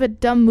that's kind of a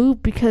dumb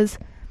move, because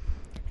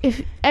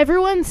if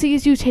everyone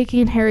sees you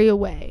taking Harry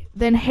away,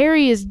 then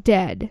Harry is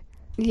dead.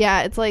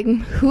 Yeah, it's like,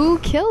 who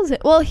kills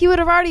it? Well, he would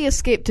have already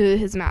escaped to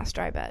his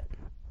master, I bet.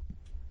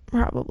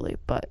 Probably,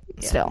 but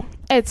Yeah. still.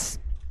 It's,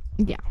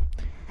 yeah.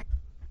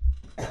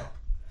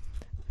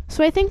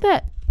 So I think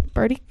that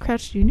Barty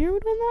Crouch Jr.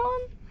 would win that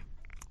one?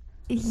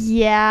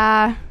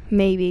 Yeah,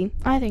 maybe.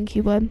 I think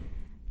he would.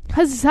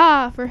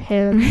 Huzzah for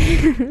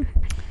him.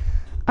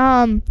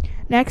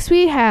 Next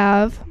we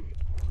have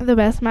the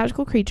best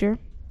magical creature.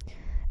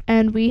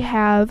 And we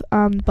have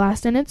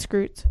Blastin and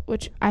Scroots,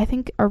 which I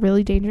think are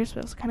really dangerous,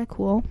 but also kind of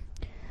cool.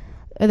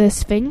 The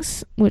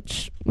Sphinx,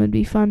 which would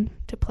be fun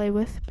to play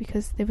with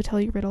because they would tell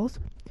you riddles.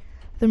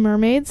 The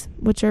mermaids,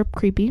 which are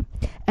creepy.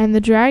 And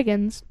the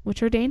dragons,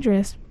 which are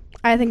dangerous.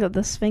 I think that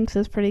the Sphinx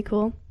is pretty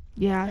cool.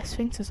 Yeah,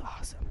 Sphinx is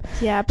awesome.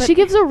 Yeah, but she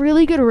gives a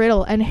really good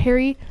riddle, and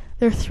Harry,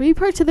 there are 3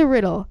 parts of the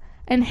riddle,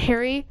 and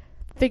Harry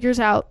figures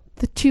out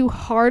the 2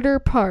 harder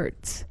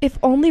parts. If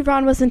only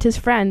Ron wasn't his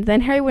friend,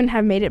 then Harry wouldn't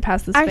have made it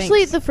past the Sphinx.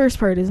 Actually, the first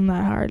part isn't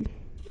that hard.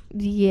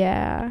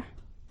 Yeah.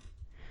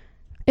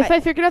 If I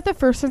figured out the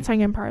first and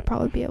second part, I'd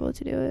probably be able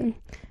to do it.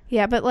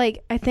 Yeah, but,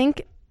 like, I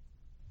think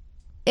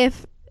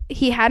if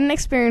he hadn't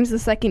experienced the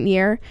second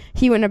year,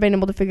 he wouldn't have been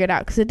able to figure it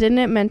out, because it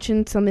didn't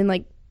mention something,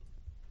 like,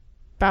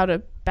 about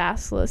a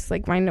basilisk,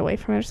 like, running away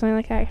from it or something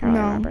like that. I can't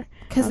remember.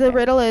 Because the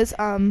riddle is,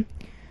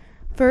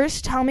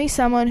 first, tell me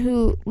someone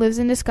who lives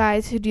in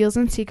disguise, who deals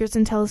in secrets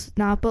and tells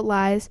not but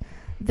lies.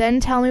 Then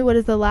tell me what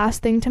is the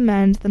last thing to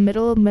mend, the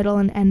middle of middle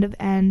and end of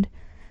end.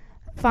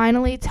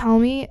 Finally, tell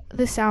me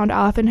the sound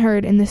often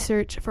heard in the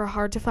search for a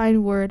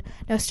hard-to-find word.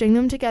 Now string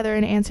them together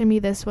and answer me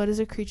this. What is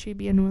a creature you'd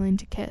be unwilling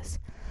to kiss?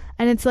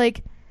 And it's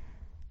like,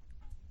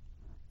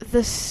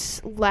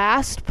 this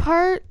last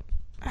part,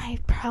 I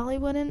probably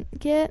wouldn't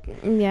get.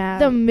 Yeah.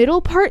 The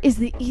middle part is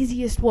the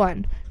easiest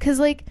one. Because,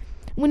 like,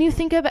 when you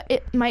think about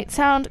it, might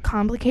sound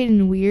complicated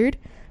and weird,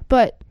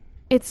 but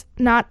it's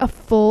not a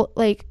full,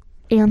 like,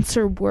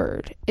 answer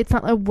word. It's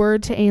not a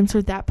word to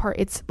answer that part.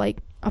 It's, like,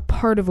 a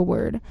part of a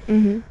word.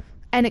 Mm-hmm.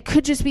 And it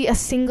could just be a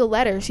single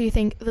letter. So you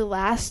think the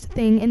last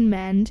thing in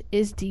mend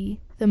is D.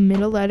 The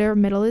middle letter,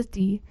 middle is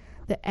D.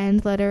 The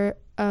end letter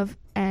of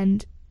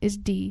end is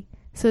D.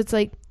 So it's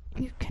like,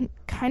 you can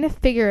kind of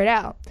figure it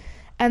out.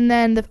 And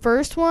then the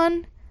first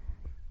one,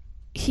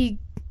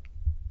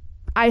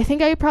 I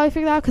think I could probably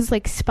figure it out because,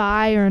 like,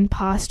 spy or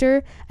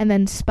imposter, and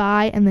then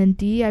spy, and then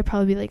D, I'd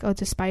probably be like, oh,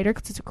 it's a spider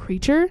because it's a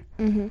creature.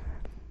 Mm-hmm.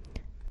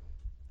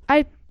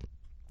 I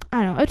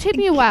don't know. It would take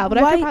me a while, but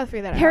I could probably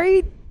figure that out.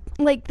 Harry,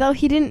 like, though,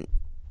 he didn't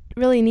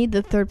really need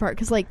the third part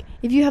because, like,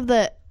 if you have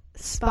the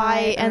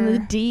spy and the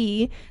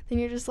D, then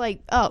you're just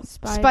like, oh,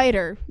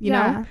 spider, you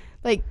know?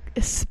 Like,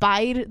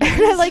 spied.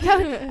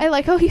 I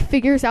like how he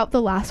figures out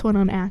the last one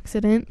on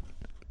accident.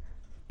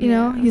 You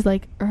know, he's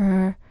like,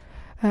 and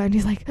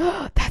he's like,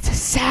 oh, that's a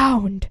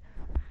sound.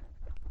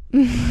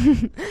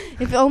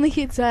 If only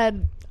he'd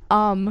said,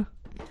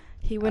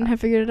 he wouldn't have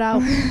figured it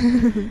out.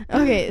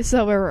 Okay,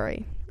 so where were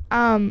we?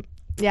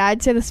 Yeah,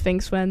 I'd say the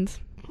Sphinx wins.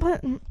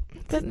 But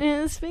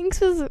the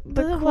Sphinx is the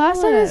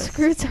Blastin and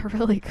Scroots are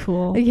really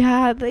cool.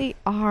 Yeah, they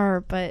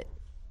are, but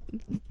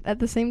at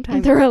the same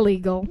time, they're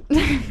illegal.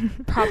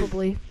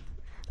 Probably.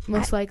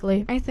 Most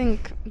likely. I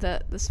think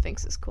the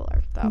Sphinx is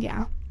cooler, though.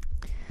 Yeah.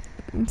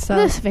 So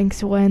the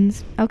Sphinx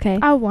wins. Okay.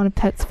 I want a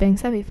pet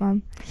Sphinx. That'd be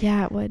fun.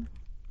 Yeah, it would.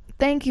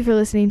 Thank you for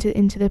listening to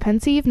Into the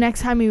Pensieve.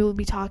 Next time we will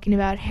be talking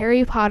about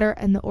Harry Potter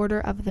and the Order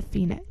of the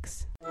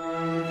Phoenix.